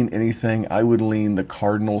had to lean anything, I would lean the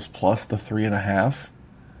Cardinals plus the 3.5.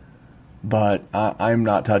 But I'm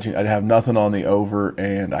not touching. I have nothing on the over,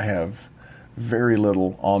 and I have very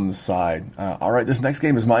little on the side. All right, this next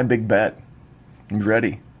game is my big bet. You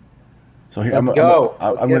ready? So here, I'm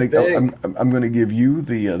going to give you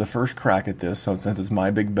the first crack at this. So since it's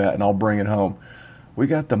my big bet, and I'll bring it home. We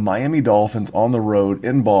got the Miami Dolphins on the road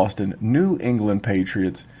in Boston, New England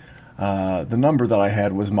Patriots. The number that I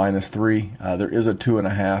had was -3. There is a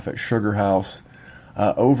 2.5 at Sugar House.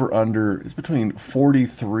 Over under is between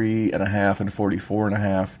 43.5 and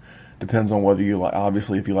 44.5. Depends on whether you like.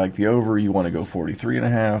 Obviously, if you like the over, you want to go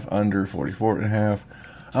 43.5, under 44.5.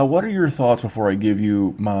 What are your thoughts before I give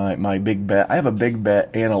you my big bet? I have a big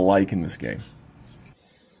bet and a like in this game.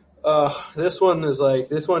 This one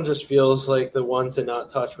just feels like the one to not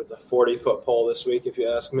touch with the 40-foot pole this week, if you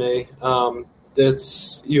ask me.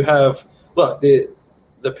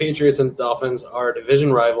 The Patriots and Dolphins are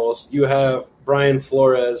division rivals. You have Brian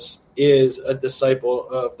Flores is a disciple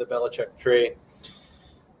of the Belichick tree.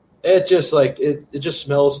 It just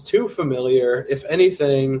smells too familiar. If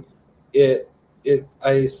anything,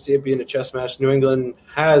 I see it being a chess match. New England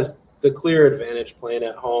has the clear advantage playing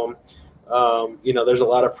at home. There's a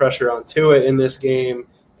lot of pressure on Tua in this game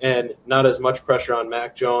and not as much pressure on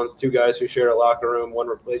Mac Jones, two guys who shared a locker room, one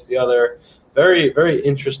replaced the other. Very, very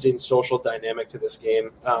interesting social dynamic to this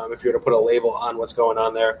game, if you were to put a label on what's going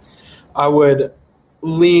on there. I would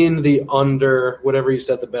lean the under, whatever you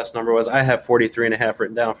said the best number was. I have 43.5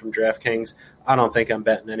 written down from DraftKings. I don't think I'm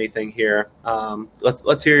betting anything here.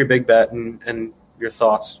 Let's hear your big bet and your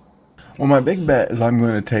thoughts. Well, my big bet is I'm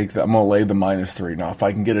going to lay the -3. Now, if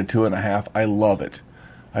I can get a 2.5, I love it.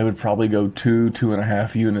 I would probably go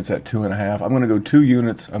 2.5 units at 2.5. I'm going to go 2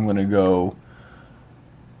 units. I'm going to go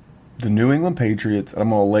the New England Patriots, and I'm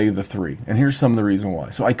going to lay the 3. And here's some of the reason why.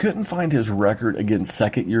 So I couldn't find his record against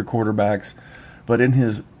second-year quarterbacks, but in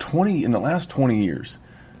the last 20 years,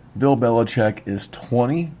 Bill Belichick is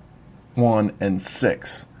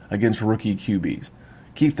 21-6 against rookie QBs.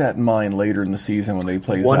 Keep that in mind later in the season when they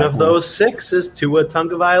play. One of those 6 is Tua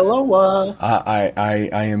Tagovailoa. I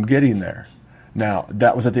am getting there. Now,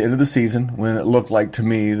 that was at the end of the season when it looked like to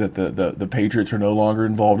me that the Patriots are no longer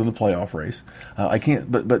involved in the playoff race.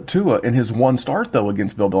 But Tua, in his one start, though,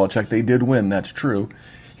 against Bill Belichick, they did win. That's true.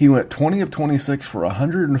 He went 20 of 26 for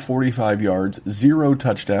 145 yards, 0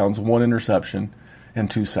 touchdowns, 1 interception, and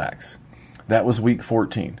 2 sacks. That was week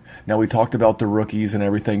 14. Now, we talked about the rookies and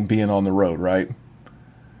everything being on the road, right?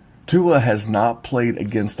 Tua has not played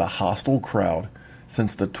against a hostile crowd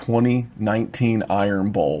since the 2019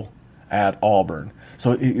 Iron Bowl at Auburn.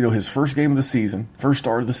 So, his first game of the season, first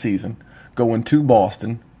start of the season, going to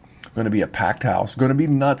Boston, Going to be a packed house. Going to be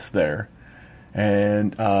nuts there.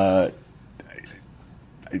 And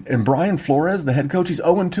Brian Flores, the head coach, he's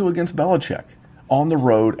 0-2 against Belichick on the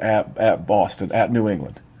road at Boston, at New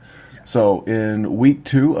England. So in week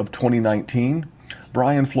 2 of 2019,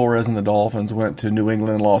 Brian Flores and the Dolphins went to New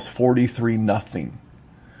England and lost 43-0.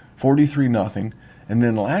 43-0. And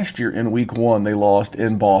then last year in week 1, they lost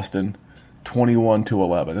in Boston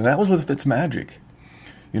 21-11. And that was with Fitzmagic.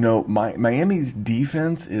 You know, Miami's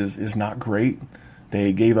defense is not great.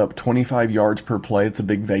 They gave up 25 yards per play. It's a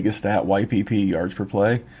big Vegas stat, YPP, yards per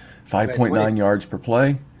play. 5.9 yards per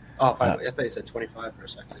play. Oh, I thought you said 25 for a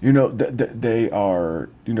second. You know, they are,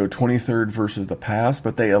 23rd versus the pass,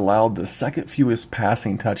 but they allowed the second fewest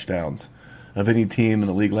passing touchdowns of any team in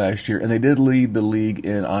the league last year, and they did lead the league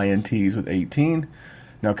in INTs with 18.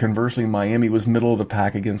 Now, conversely, Miami was middle of the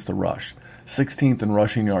pack against the rush. 16th in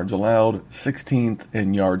rushing yards allowed, 16th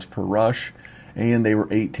in yards per rush, and they were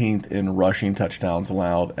 18th in rushing touchdowns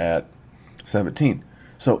allowed at 17.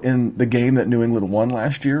 So in the game that New England won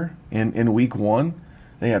last year, in week 1,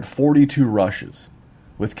 they had 42 rushes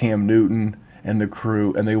with Cam Newton and the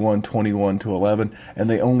crew, and they won 21-11, and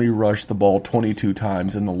they only rushed the ball 22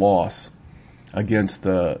 times in the loss against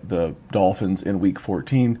the Dolphins in week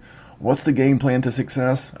 14. What's the game plan to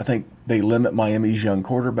success? I think they limit Miami's young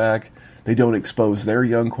quarterback, they don't expose their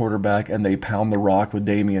young quarterback, and they pound the rock with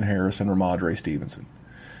Damian Harris and Ramondre Stevenson.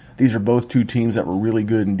 These are both two teams that were really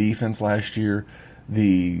good in defense last year.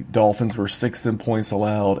 The Dolphins were 6th in points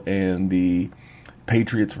allowed, and the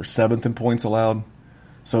Patriots were 7th in points allowed.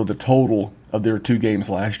 So the total of their 2 games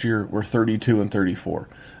last year were 32 and 34.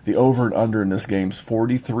 The over and under in this game is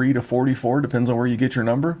 43 to 44, depends on where you get your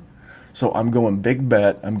number. So I'm going big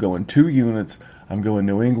bet. I'm going 2 units. I'm going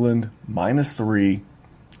New England -3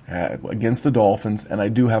 against the Dolphins, and I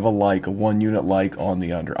do have a 1-unit on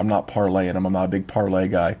the under. I'm not parlaying them. I'm not a big parlay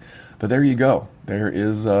guy. But there you go. There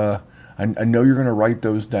is, I know you're going to write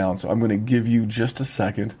those down, so I'm going to give you just a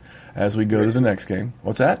second as we go to the next game.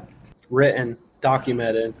 What's that? Written,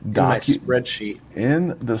 documented in my spreadsheet.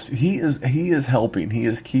 He is helping. He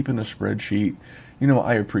is keeping a spreadsheet.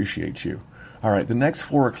 I appreciate you. All right, the next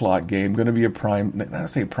 4 o'clock game, going to be not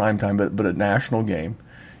say prime time, but a national game.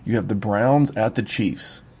 You have the Browns at the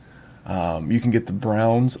Chiefs. You can get the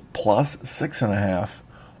Browns plus 6.5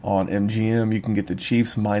 on MGM. You can get the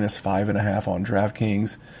Chiefs minus 5.5 on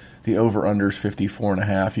DraftKings. The over-under is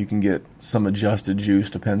 54.5. You can get some adjusted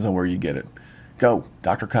juice, depends on where you get it. Go,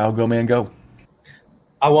 Dr. Kyle, go, man, go.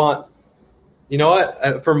 I want,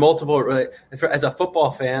 for multiple, as a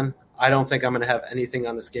football fan, I don't think I'm going to have anything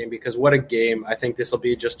on this game because what a game. I think this will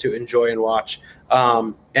be just to enjoy and watch.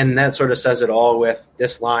 And that sort of says it all with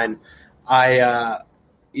this line.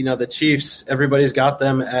 The Chiefs, everybody's got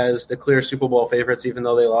them as the clear Super Bowl favorites, even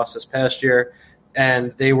though they lost this past year.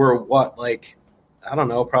 And they were probably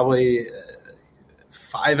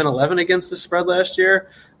 5-11 against the spread last year.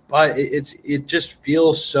 But it just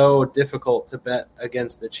feels so difficult to bet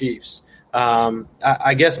against the Chiefs.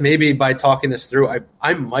 I guess maybe by talking this through,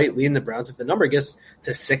 I might lean the Browns if the number gets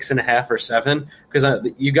to 6.5 or 7,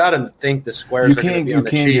 because you got to think the squares are going to be on the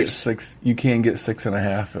Chiefs. You can get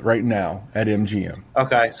 6.5 right now at MGM.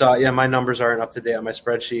 Okay, so yeah, my numbers aren't up to date on my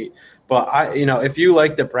spreadsheet, but if you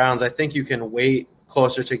like the Browns, I think you can wait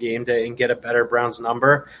closer to game day and get a better Browns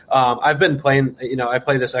number. I've been playing, I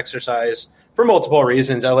play this exercise for multiple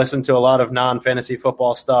reasons. I listen to a lot of non-fantasy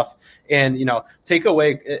football stuff and, take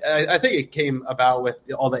away, I think it came about with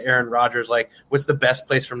all the Aaron Rodgers, what's the best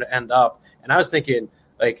place for him to end up? And I was thinking,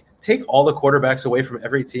 take all the quarterbacks away from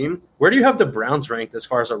every team. Where do you have the Browns ranked as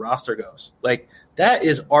far as a roster goes? That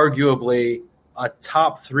is arguably a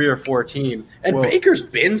top 3 or 4 team. And Baker's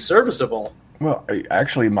been serviceable. Well,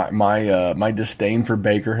 actually, my disdain for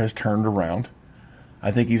Baker has turned around.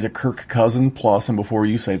 I think he's a Kirk Cousins plus, and before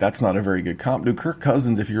you say that's not a very good comp, dude, Kirk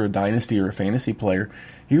Cousins, if you're a dynasty or a fantasy player,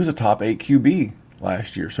 he was a top 8 QB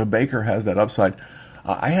last year. So Baker has that upside.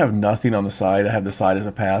 I have nothing on the side. I have the side as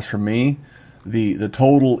a pass. For me, the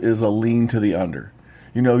total is a lean to the under.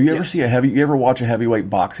 You ever watch a heavyweight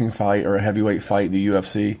boxing fight or a heavyweight fight in the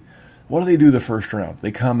UFC? What do they do the first round?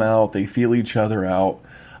 They come out, they feel each other out.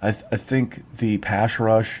 I think the pass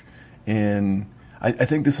rush I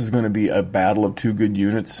think this is going to be a battle of 2 good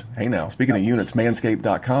units. Hey, now, speaking of units,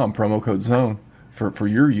 manscaped.com, promo code ZONE for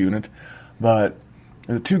your unit. But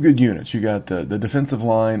the 2 good units. You got the defensive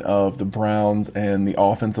line of the Browns and the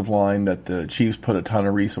offensive line that the Chiefs put a ton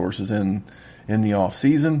of resources in the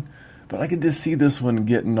offseason. But I could just see this one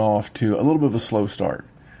getting off to a little bit of a slow start.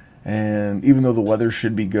 And even though the weather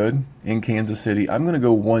should be good in Kansas City, I'm going to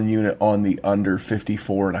go 1 unit on the under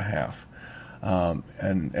 54.5.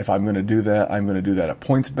 And if I'm going to do that, I'm going to do that at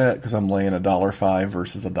points bet because I'm laying $1.05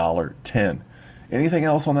 versus $1.10. Anything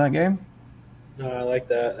else on that game? No, I like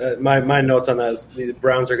that. My notes on that is the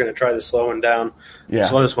Browns are going to try to slow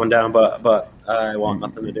this one down, but I want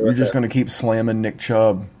nothing to do with it. You're just going to keep slamming Nick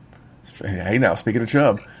Chubb. Hey, now speaking of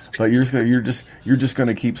Chubb, but you're just going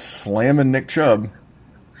to keep slamming Nick Chubb.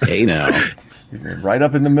 Hey, now, right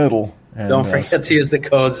up in the middle. And, don't forget to use the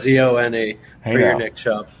code ZONE for your Nick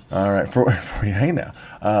Chubb. All right, for you. Hey now.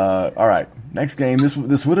 All right, next game.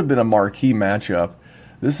 This would have been a marquee matchup.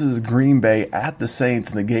 This is Green Bay at the Saints,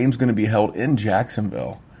 and the game's going to be held in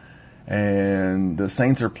Jacksonville. And the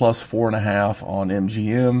Saints are plus 4.5 on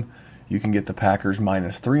MGM. You can get the Packers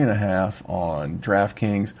minus 3.5 on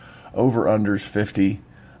DraftKings. Over/unders 50.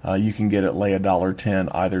 You can get it lay $1.10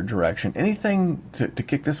 either direction. Anything to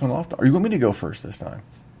kick this one off? Or you want me to go first this time?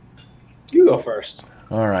 You go first.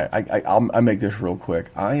 All right, I'll make this real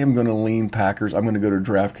quick. I am going to lean Packers. I'm going to go to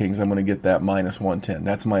DraftKings. I'm going to get that minus 110.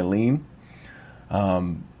 That's my lean.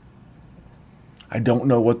 I don't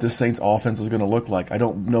know what this Saints offense is going to look like. I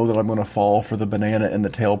don't know that I'm going to fall for the banana in the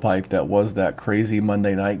tailpipe that was that crazy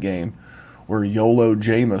Monday night game where YOLO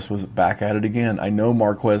Jameis was back at it again. I know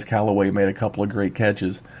Marquez Callaway made a couple of great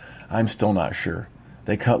catches. I'm still not sure.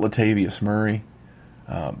 They cut Latavius Murray.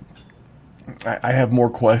 I have more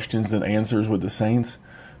questions than answers with the Saints,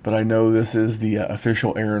 but I know this is the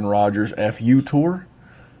official Aaron Rodgers FU tour.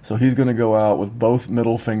 So he's going to go out with both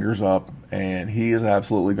middle fingers up, and he is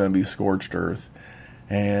absolutely going to be scorched earth.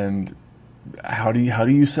 And how do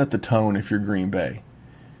you set the tone if you're Green Bay?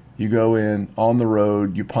 You go in on the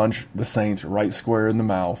road, you punch the Saints right square in the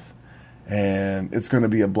mouth, and it's going to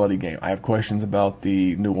be a bloody game. I have questions about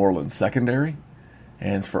the New Orleans secondary,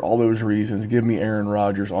 and for all those reasons, give me Aaron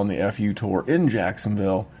Rodgers on the FU tour in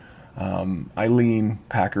Jacksonville. I lean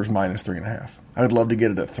Packers minus 3.5. I would love to get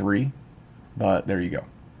it at 3, but there you go.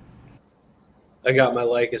 I got my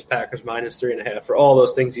like as Packers minus 3.5 for all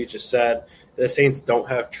those things you just said. The Saints don't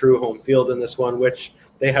have true home field in this one, which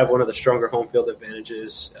they have one of the stronger home field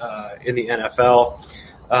advantages in the NFL.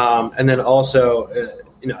 And then also,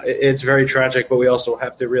 it's very tragic, but we also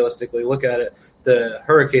have to realistically look at it. The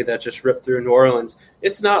hurricane that just ripped through New Orleans,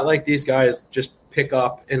 it's not like these guys just pick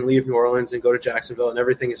up and leave New Orleans and go to Jacksonville and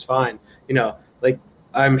everything is fine.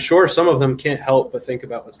 I'm sure some of them can't help but think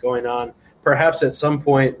about what's going on. Perhaps at some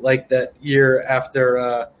point, like that year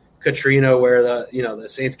after Katrina, where the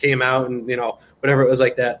Saints came out and whatever it was,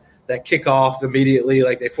 like that kickoff immediately,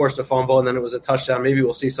 like they forced a fumble and then it was a touchdown. Maybe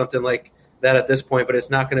we'll see something like that at this point, but it's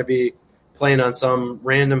not going to be playing on some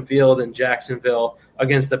random field in Jacksonville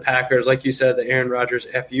against the Packers, like you said, the Aaron Rodgers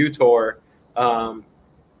FU tour.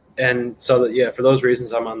 And so for those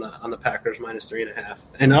reasons, I'm on the Packers minus 3.5,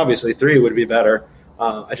 and obviously 3 would be better.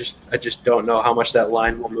 I just don't know how much that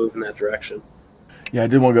line will move in that direction. Yeah, I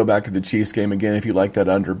did want to go back to the Chiefs game again. If you like that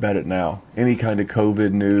under, bet it now. Any kind of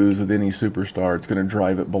COVID news with any superstar, it's going to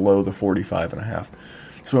drive it below the 45.5.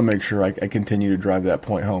 Just want to make sure I continue to drive that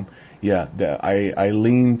point home. Yeah, I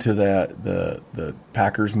lean to that the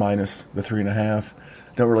Packers minus the 3.5.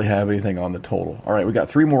 Don't really have anything on the total. All right, we got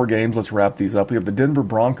 3 more games. Let's wrap these up. We have the Denver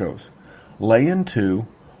Broncos laying 2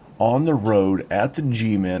 on the road at the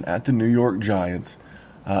G-Men at the New York Giants.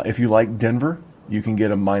 If you like Denver, you can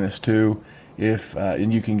get a minus 2.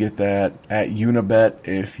 And you can get that at Unibet.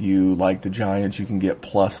 If you like the Giants, you can get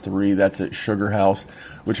plus 3. That's at Sugar House,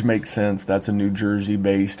 which makes sense. That's a New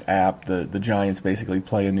Jersey-based app. The Giants basically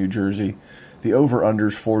play in New Jersey. The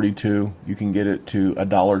over-under's 42. You can get it to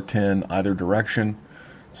 $1.10 either direction.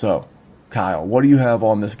 So, Kyle, what do you have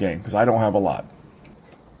on this game? Because I don't have a lot.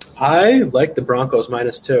 I like the Broncos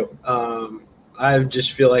minus 2. I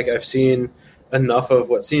just feel like I've seen enough of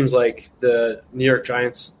what seems like the New York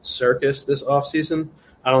Giants circus this offseason.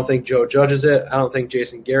 I don't think Joe Judge is it. I don't think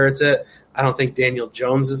Jason Garrett's it. I don't think Daniel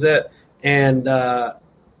Jones is it. And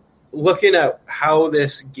looking at how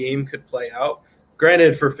this game could play out,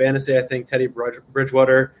 granted for fantasy, I think Teddy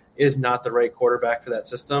Bridgewater is not the right quarterback for that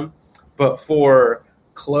system. But for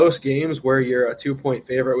close games where you're a 2-point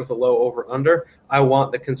favorite with a low over-under, I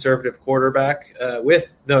want the conservative quarterback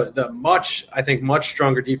with the much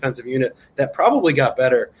stronger defensive unit that probably got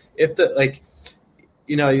better. If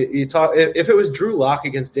you talk if it was Drew Lock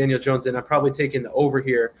against Daniel Jones, then I'm probably taking the over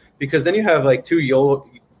here, because then you have like 2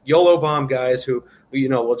 YOLO bomb guys who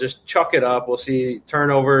will just chuck it up. We'll see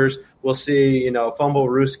turnovers. We'll see fumble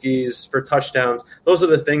rooskies for touchdowns. Those are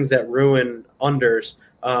the things that ruin unders.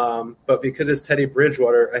 But because it's Teddy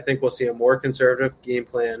Bridgewater, I think we'll see a more conservative game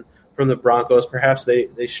plan from the Broncos. Perhaps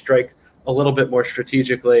they strike a little bit more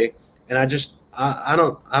strategically. And I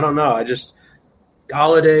don't know.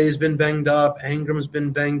 Galladay's been banged up. Ingram's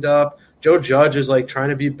been banged up. Joe Judge is like trying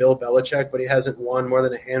to be Bill Belichick, but he hasn't won more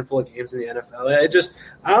than a handful of games in the NFL.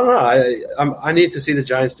 I don't know. I need to see the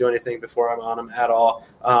Giants do anything before I'm on them at all.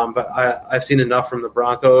 But I've seen enough from the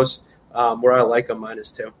Broncos where I like them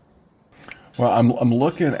 -2. Well, I'm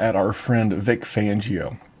looking at our friend Vic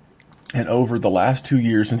Fangio, and over the last 2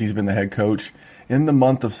 years since he's been the head coach, in the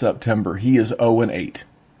month of September, he is 0-8.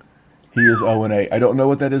 He is 0-8. I don't know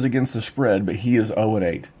what that is against the spread, but he is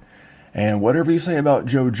 0-8. And whatever you say about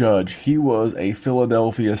Joe Judge, he was a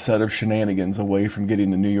Philadelphia set of shenanigans away from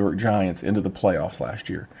getting the New York Giants into the playoffs last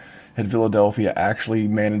year. Had Philadelphia actually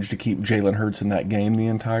managed to keep Jalen Hurts in that game the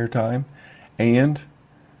entire time, and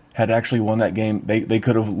had actually won that game, they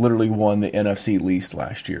could have literally won the NFC least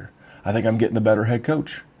last year. I think I'm getting the better head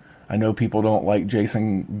coach. I know people don't like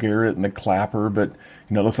Jason Garrett and the Clapper, but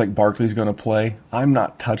it looks like Barkley's going to play. I'm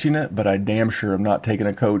not touching it, but I damn sure am not taking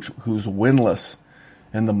a coach who's winless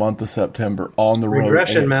in the month of September on the road.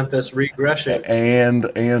 Regression, Memphis, regression.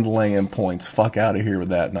 And laying points. Fuck out of here with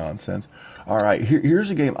that nonsense. All right,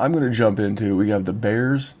 here's a game I'm going to jump into. We have the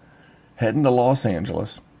Bears heading to Los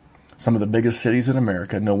Angeles, some of the biggest cities in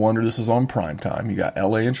America. No wonder this is on prime time. You got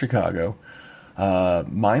L.A. and Chicago.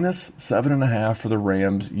 -7.5 for the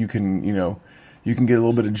Rams. You can get a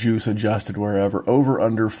little bit of juice adjusted wherever. Over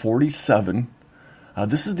under 47.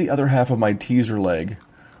 This is the other half of my teaser leg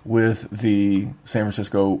with the San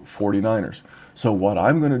Francisco 49ers. So what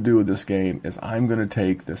I'm going to do with this game is I'm going to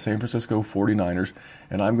take the San Francisco 49ers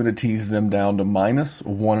and I'm going to tease them down to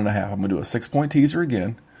 -1.5. I'm going to do a 6-point teaser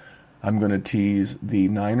again. I'm going to tease the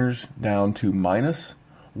Niners down to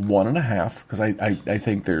 -1.5 because I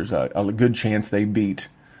think there's a good chance they beat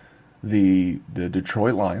the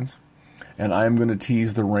Detroit Lions, and I'm going to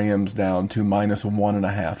tease the Rams down to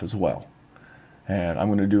 -1.5 as well. And I'm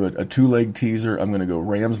going to do a 2-leg teaser. I'm going to go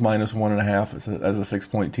Rams -1.5 as a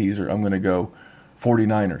 6-point teaser. I'm going to go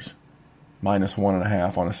 49ers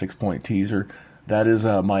 -1.5 on a 6-point teaser. That is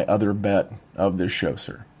my other bet of this show,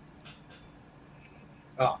 sir.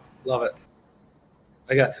 Oh, love it.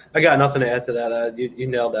 I got nothing to add to that. You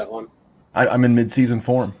nailed that one. I'm in mid-season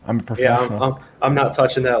form. I'm a professional. Yeah, I'm not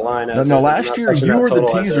touching that line. No, last year you were the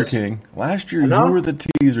teaser king. Last year you were the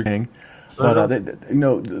teaser king. But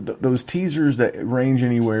those teasers that range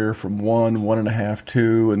anywhere from 1.5,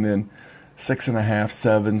 2, and then 6.5,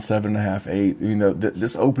 7, 7.5, 8.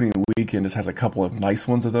 This opening weekend just has a couple of nice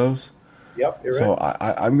ones of those. Yep, you're so right.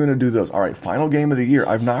 I'm going to do those. All right, final game of the year.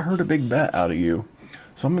 I've not heard a big bet out of you.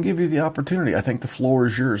 So I'm going to give you the opportunity. I think the floor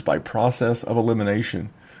is yours by process of elimination.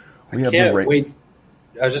 I can't wait.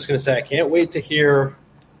 I was just going to say, I can't wait to hear.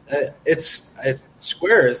 It's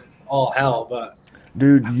square as all hell, but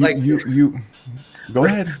dude, you go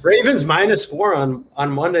ahead. Ravens -4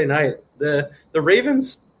 on Monday night. The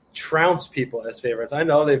Ravens trounce people as favorites. I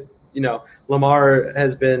know Lamar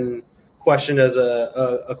has been questioned as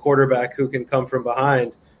a quarterback who can come from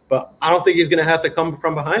behind. But I don't think he's going to have to come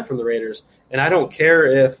from behind from the Raiders. And I don't care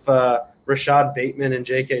if Rashad Bateman and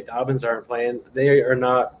J.K. Dobbins aren't playing. They are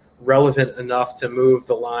not relevant enough to move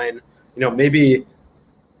the line. Maybe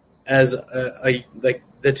as like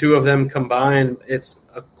the two of them combined, it's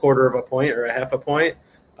a quarter of a point or a half a point.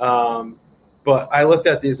 But I looked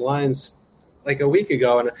at these lines like a week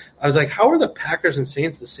ago, and I was like, how are the Packers and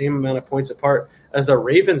Saints the same amount of points apart as the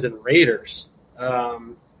Ravens and Raiders?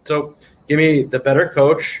 So give me the better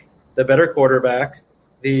coach, the better quarterback,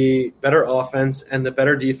 the better offense, and the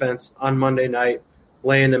better defense on Monday night,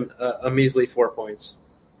 laying a measly 4 points.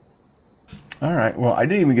 All right. Well, I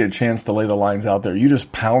didn't even get a chance to lay the lines out there. You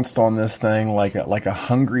just pounced on this thing like a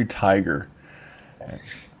hungry tiger.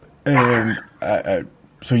 And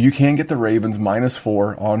so you can get the Ravens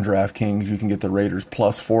 -4 on DraftKings. You can get the Raiders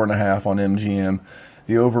 +4.5 on MGM.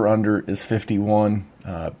 The over-under is 51.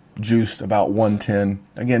 Juice about 110.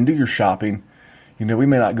 Again, do your shopping. We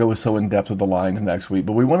may not go so in-depth with the lines next week,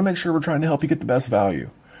 but we want to make sure we're trying to help you get the best value.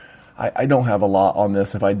 I don't have a lot on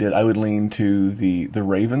this. If I did, I would lean to the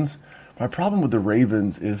Ravens. My problem with the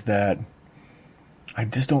Ravens is that I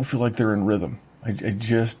just don't feel like they're in rhythm. And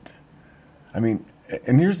here's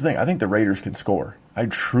the thing. I think the Raiders can score. I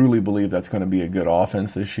truly believe that's going to be a good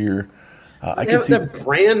offense this year. They have that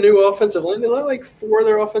brand new offensive line. They let like 4 of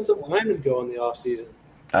their offensive linemen go in the offseason.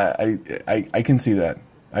 I can see that.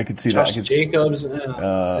 I could see Josh that. Jacobs.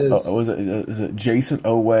 Is it Jason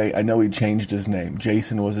Oweh? I know he changed his name.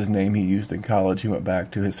 Jason was his name he used in college. He went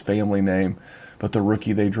back to his family name. But the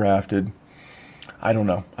rookie they drafted, I don't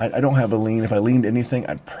know. I don't have a lean. If I leaned anything,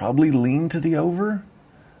 I'd probably lean to the over,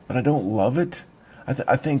 but I don't love it.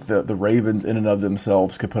 I think the Ravens in and of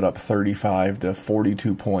themselves could put up 35 to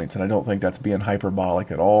 42 points, and I don't think that's being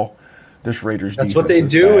hyperbolic at all. this Raiders That's defense what they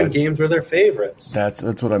is do bad. in games where they're favorites. That's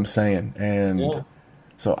what I'm saying. And Yeah.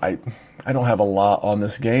 so I don't have a lot on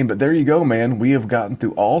this game, but there you go, man. We have gotten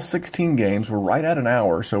through all 16 games. We're right at an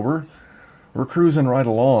hour, so we're cruising right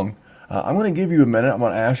along. I'm going to give you a minute. I'm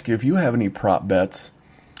going to ask you if you have any prop bets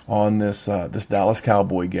on this Dallas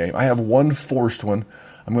Cowboy game. I have one forced one.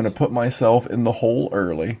 I'm going to put myself in the hole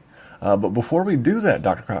early. But before we do that,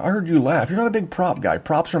 Dr. Kyle, I heard you laugh. You're not a big prop guy.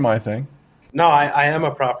 Props are my thing. No, I am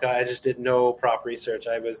a prop guy. I just did no prop research.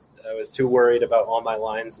 I was too worried about all my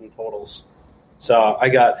lines and totals. So I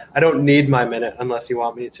don't need my minute unless you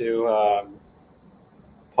want me to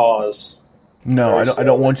pause. No, I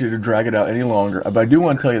don't want you to drag it out any longer. But I do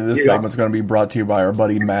want to tell you that this segment's going to be brought to you by our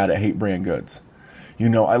buddy Matt at Hate Brand Goods. You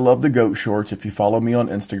know I love the goat shorts. If you follow me on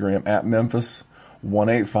Instagram at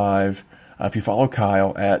Memphis185, if you follow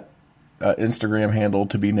Kyle at Instagram handle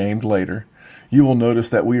to be named later, you will notice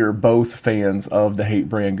that we are both fans of the Hate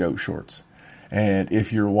Brand goat shorts. And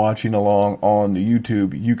if you're watching along on the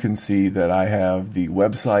YouTube, you can see that I have the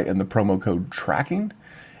website and the promo code tracking.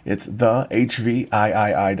 It's thehvii.com,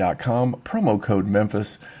 promo code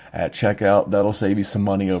Memphis at checkout. That'll save you some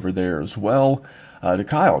money over there as well. To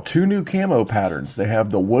Kyle, 2 new camo patterns. They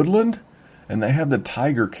have the woodland and they have the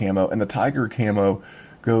tiger camo. And the tiger camo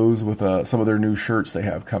goes with some of their new shirts they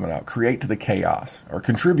have coming out. Contribute to the chaos.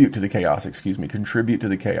 Contribute to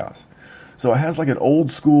the chaos. So it has like an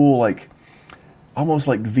old school, like almost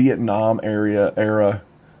like Vietnam era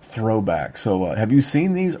throwback. So have you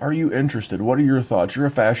seen these? Are you interested? What are your thoughts? You're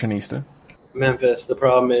a fashionista. Memphis, the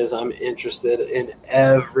problem is I'm interested in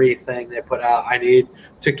everything they put out. I need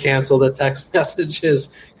to cancel the text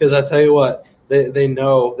messages because I tell you what, they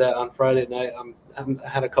know that on Friday night I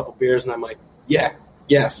had a couple beers and I'm like,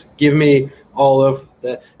 yes, give me all of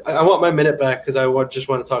that. I want my minute back because I just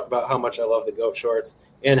want to talk about how much I love the goat shorts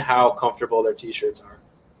and how comfortable their T-shirts are.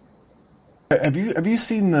 Have you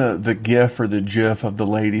seen the GIF or the GIF of the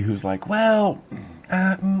lady who's like, yeah.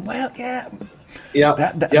 Yeah.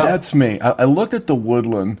 That's me. I looked at the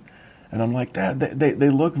woodland, and I'm like, they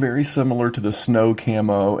look very similar to the snow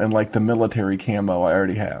camo and like the military camo I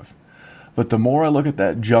already have. But the more I look at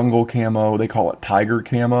that jungle camo, they call it tiger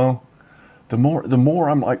camo, the more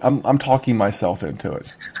I'm like, I'm talking myself into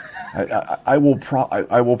it. I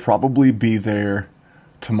will probably be there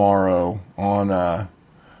tomorrow on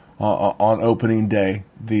opening day.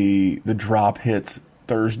 The drop hits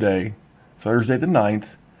Thursday the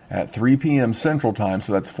 9th at 3 p.m. Central Time,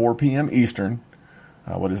 so that's 4 p.m. Eastern.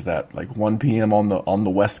 What is that? Like 1 p.m. on the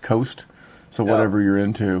West Coast. So whatever you're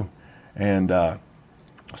into, and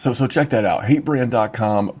so check that out.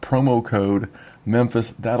 Hatebrand.com, promo code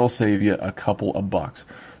Memphis. That'll save you a couple of bucks.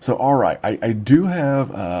 So all right, I do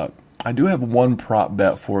have one prop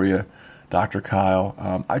bet for you, Dr.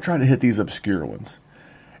 Kyle. I try to hit these obscure ones.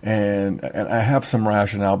 And I have some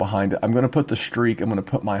rationale behind it. I'm going to put the streak, I'm going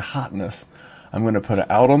to put my hotness, I'm going to put it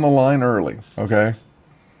out on the line early, okay?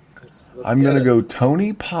 I'm going to go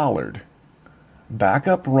Tony Pollard,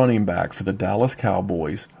 backup running back for the Dallas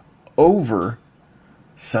Cowboys, over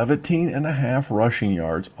 17.5 rushing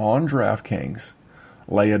yards on DraftKings,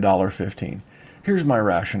 lay $1.15. Here's my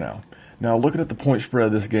rationale. Now, looking at the point spread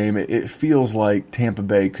of this game, it feels like Tampa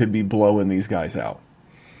Bay could be blowing these guys out.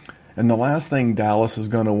 And the last thing Dallas is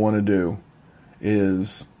going to want to do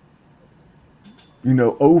is,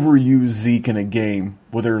 overuse Zeke in a game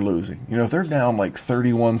where they're losing. If they're down like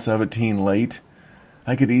 31-17 late,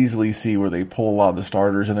 I could easily see where they pull a lot of the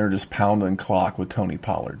starters and they're just pounding clock with Tony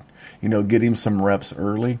Pollard. Get him some reps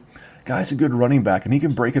early. Guy's a good running back, and he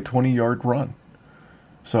can break a 20-yard run.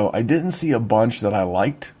 So I didn't see a bunch that I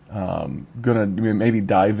liked. Gonna maybe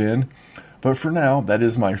dive in. But for now, that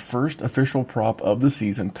is my first official prop of the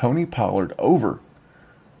season. Tony Pollard over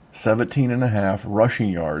 17.5 rushing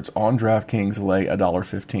yards on DraftKings, lay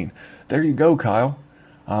 $1.15. There you go, Kyle.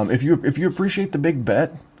 If you appreciate the big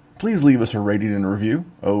bet, please leave us a rating and review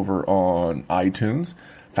over on iTunes.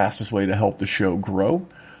 Fastest way to help the show grow.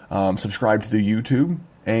 Subscribe to the YouTube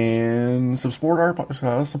and support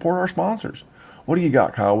our sponsors. What do you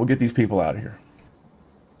got, Kyle? We'll get these people out of here.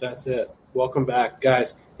 That's it. Welcome back,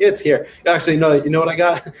 guys. It's here. Actually, no, you know what I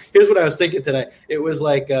got? Here's what I was thinking today. It was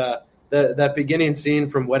like that beginning scene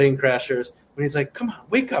from Wedding Crashers when he's like, "Come on,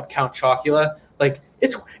 wake up, Count Chocula! Like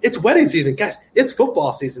it's wedding season, guys. It's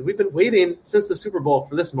football season. We've been waiting since the Super Bowl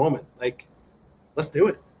for this moment. Like, let's do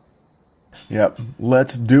it." Yep,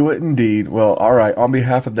 let's do it indeed. Well, all right. On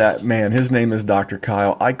behalf of that man, his name is Dr.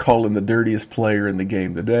 Kyle. I call him the dirtiest player in the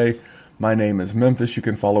game today. My name is Memphis. You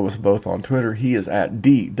can follow us both on Twitter. He is at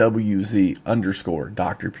DWZ_Dr.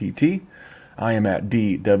 PT. I am at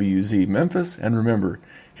DWZ Memphis. And remember,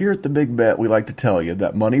 here at the Big Bet, we like to tell you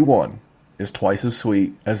that money won is twice as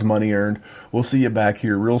sweet as money earned. We'll see you back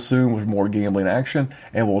here real soon with more gambling action,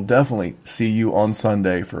 and we'll definitely see you on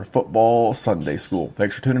Sunday for Football Sunday School.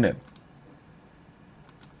 Thanks for tuning in.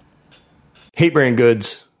 Hate Brand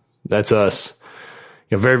Goods, that's us.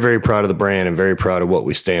 Very, very proud of the brand and very proud of what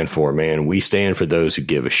we stand for, man. We stand for those who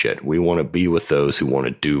give a shit. We want to be with those who want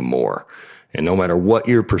to do more. And no matter what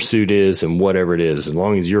your pursuit is and whatever it is, as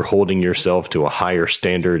long as you're holding yourself to a higher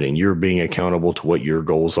standard and you're being accountable to what your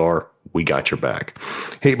goals are, we got your back.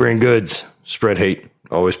 Hate Brand Goods, spread hate,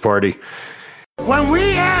 always party. When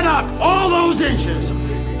we add up all those inches,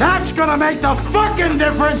 that's gonna make the fucking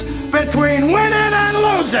difference between winning and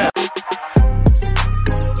losing.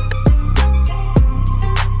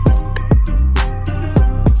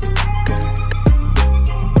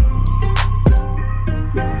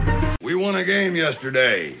 We won a game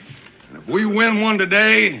yesterday. And if we win one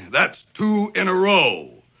today, that's 2 in a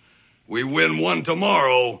row. We win one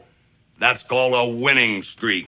tomorrow, that's called a winning streak.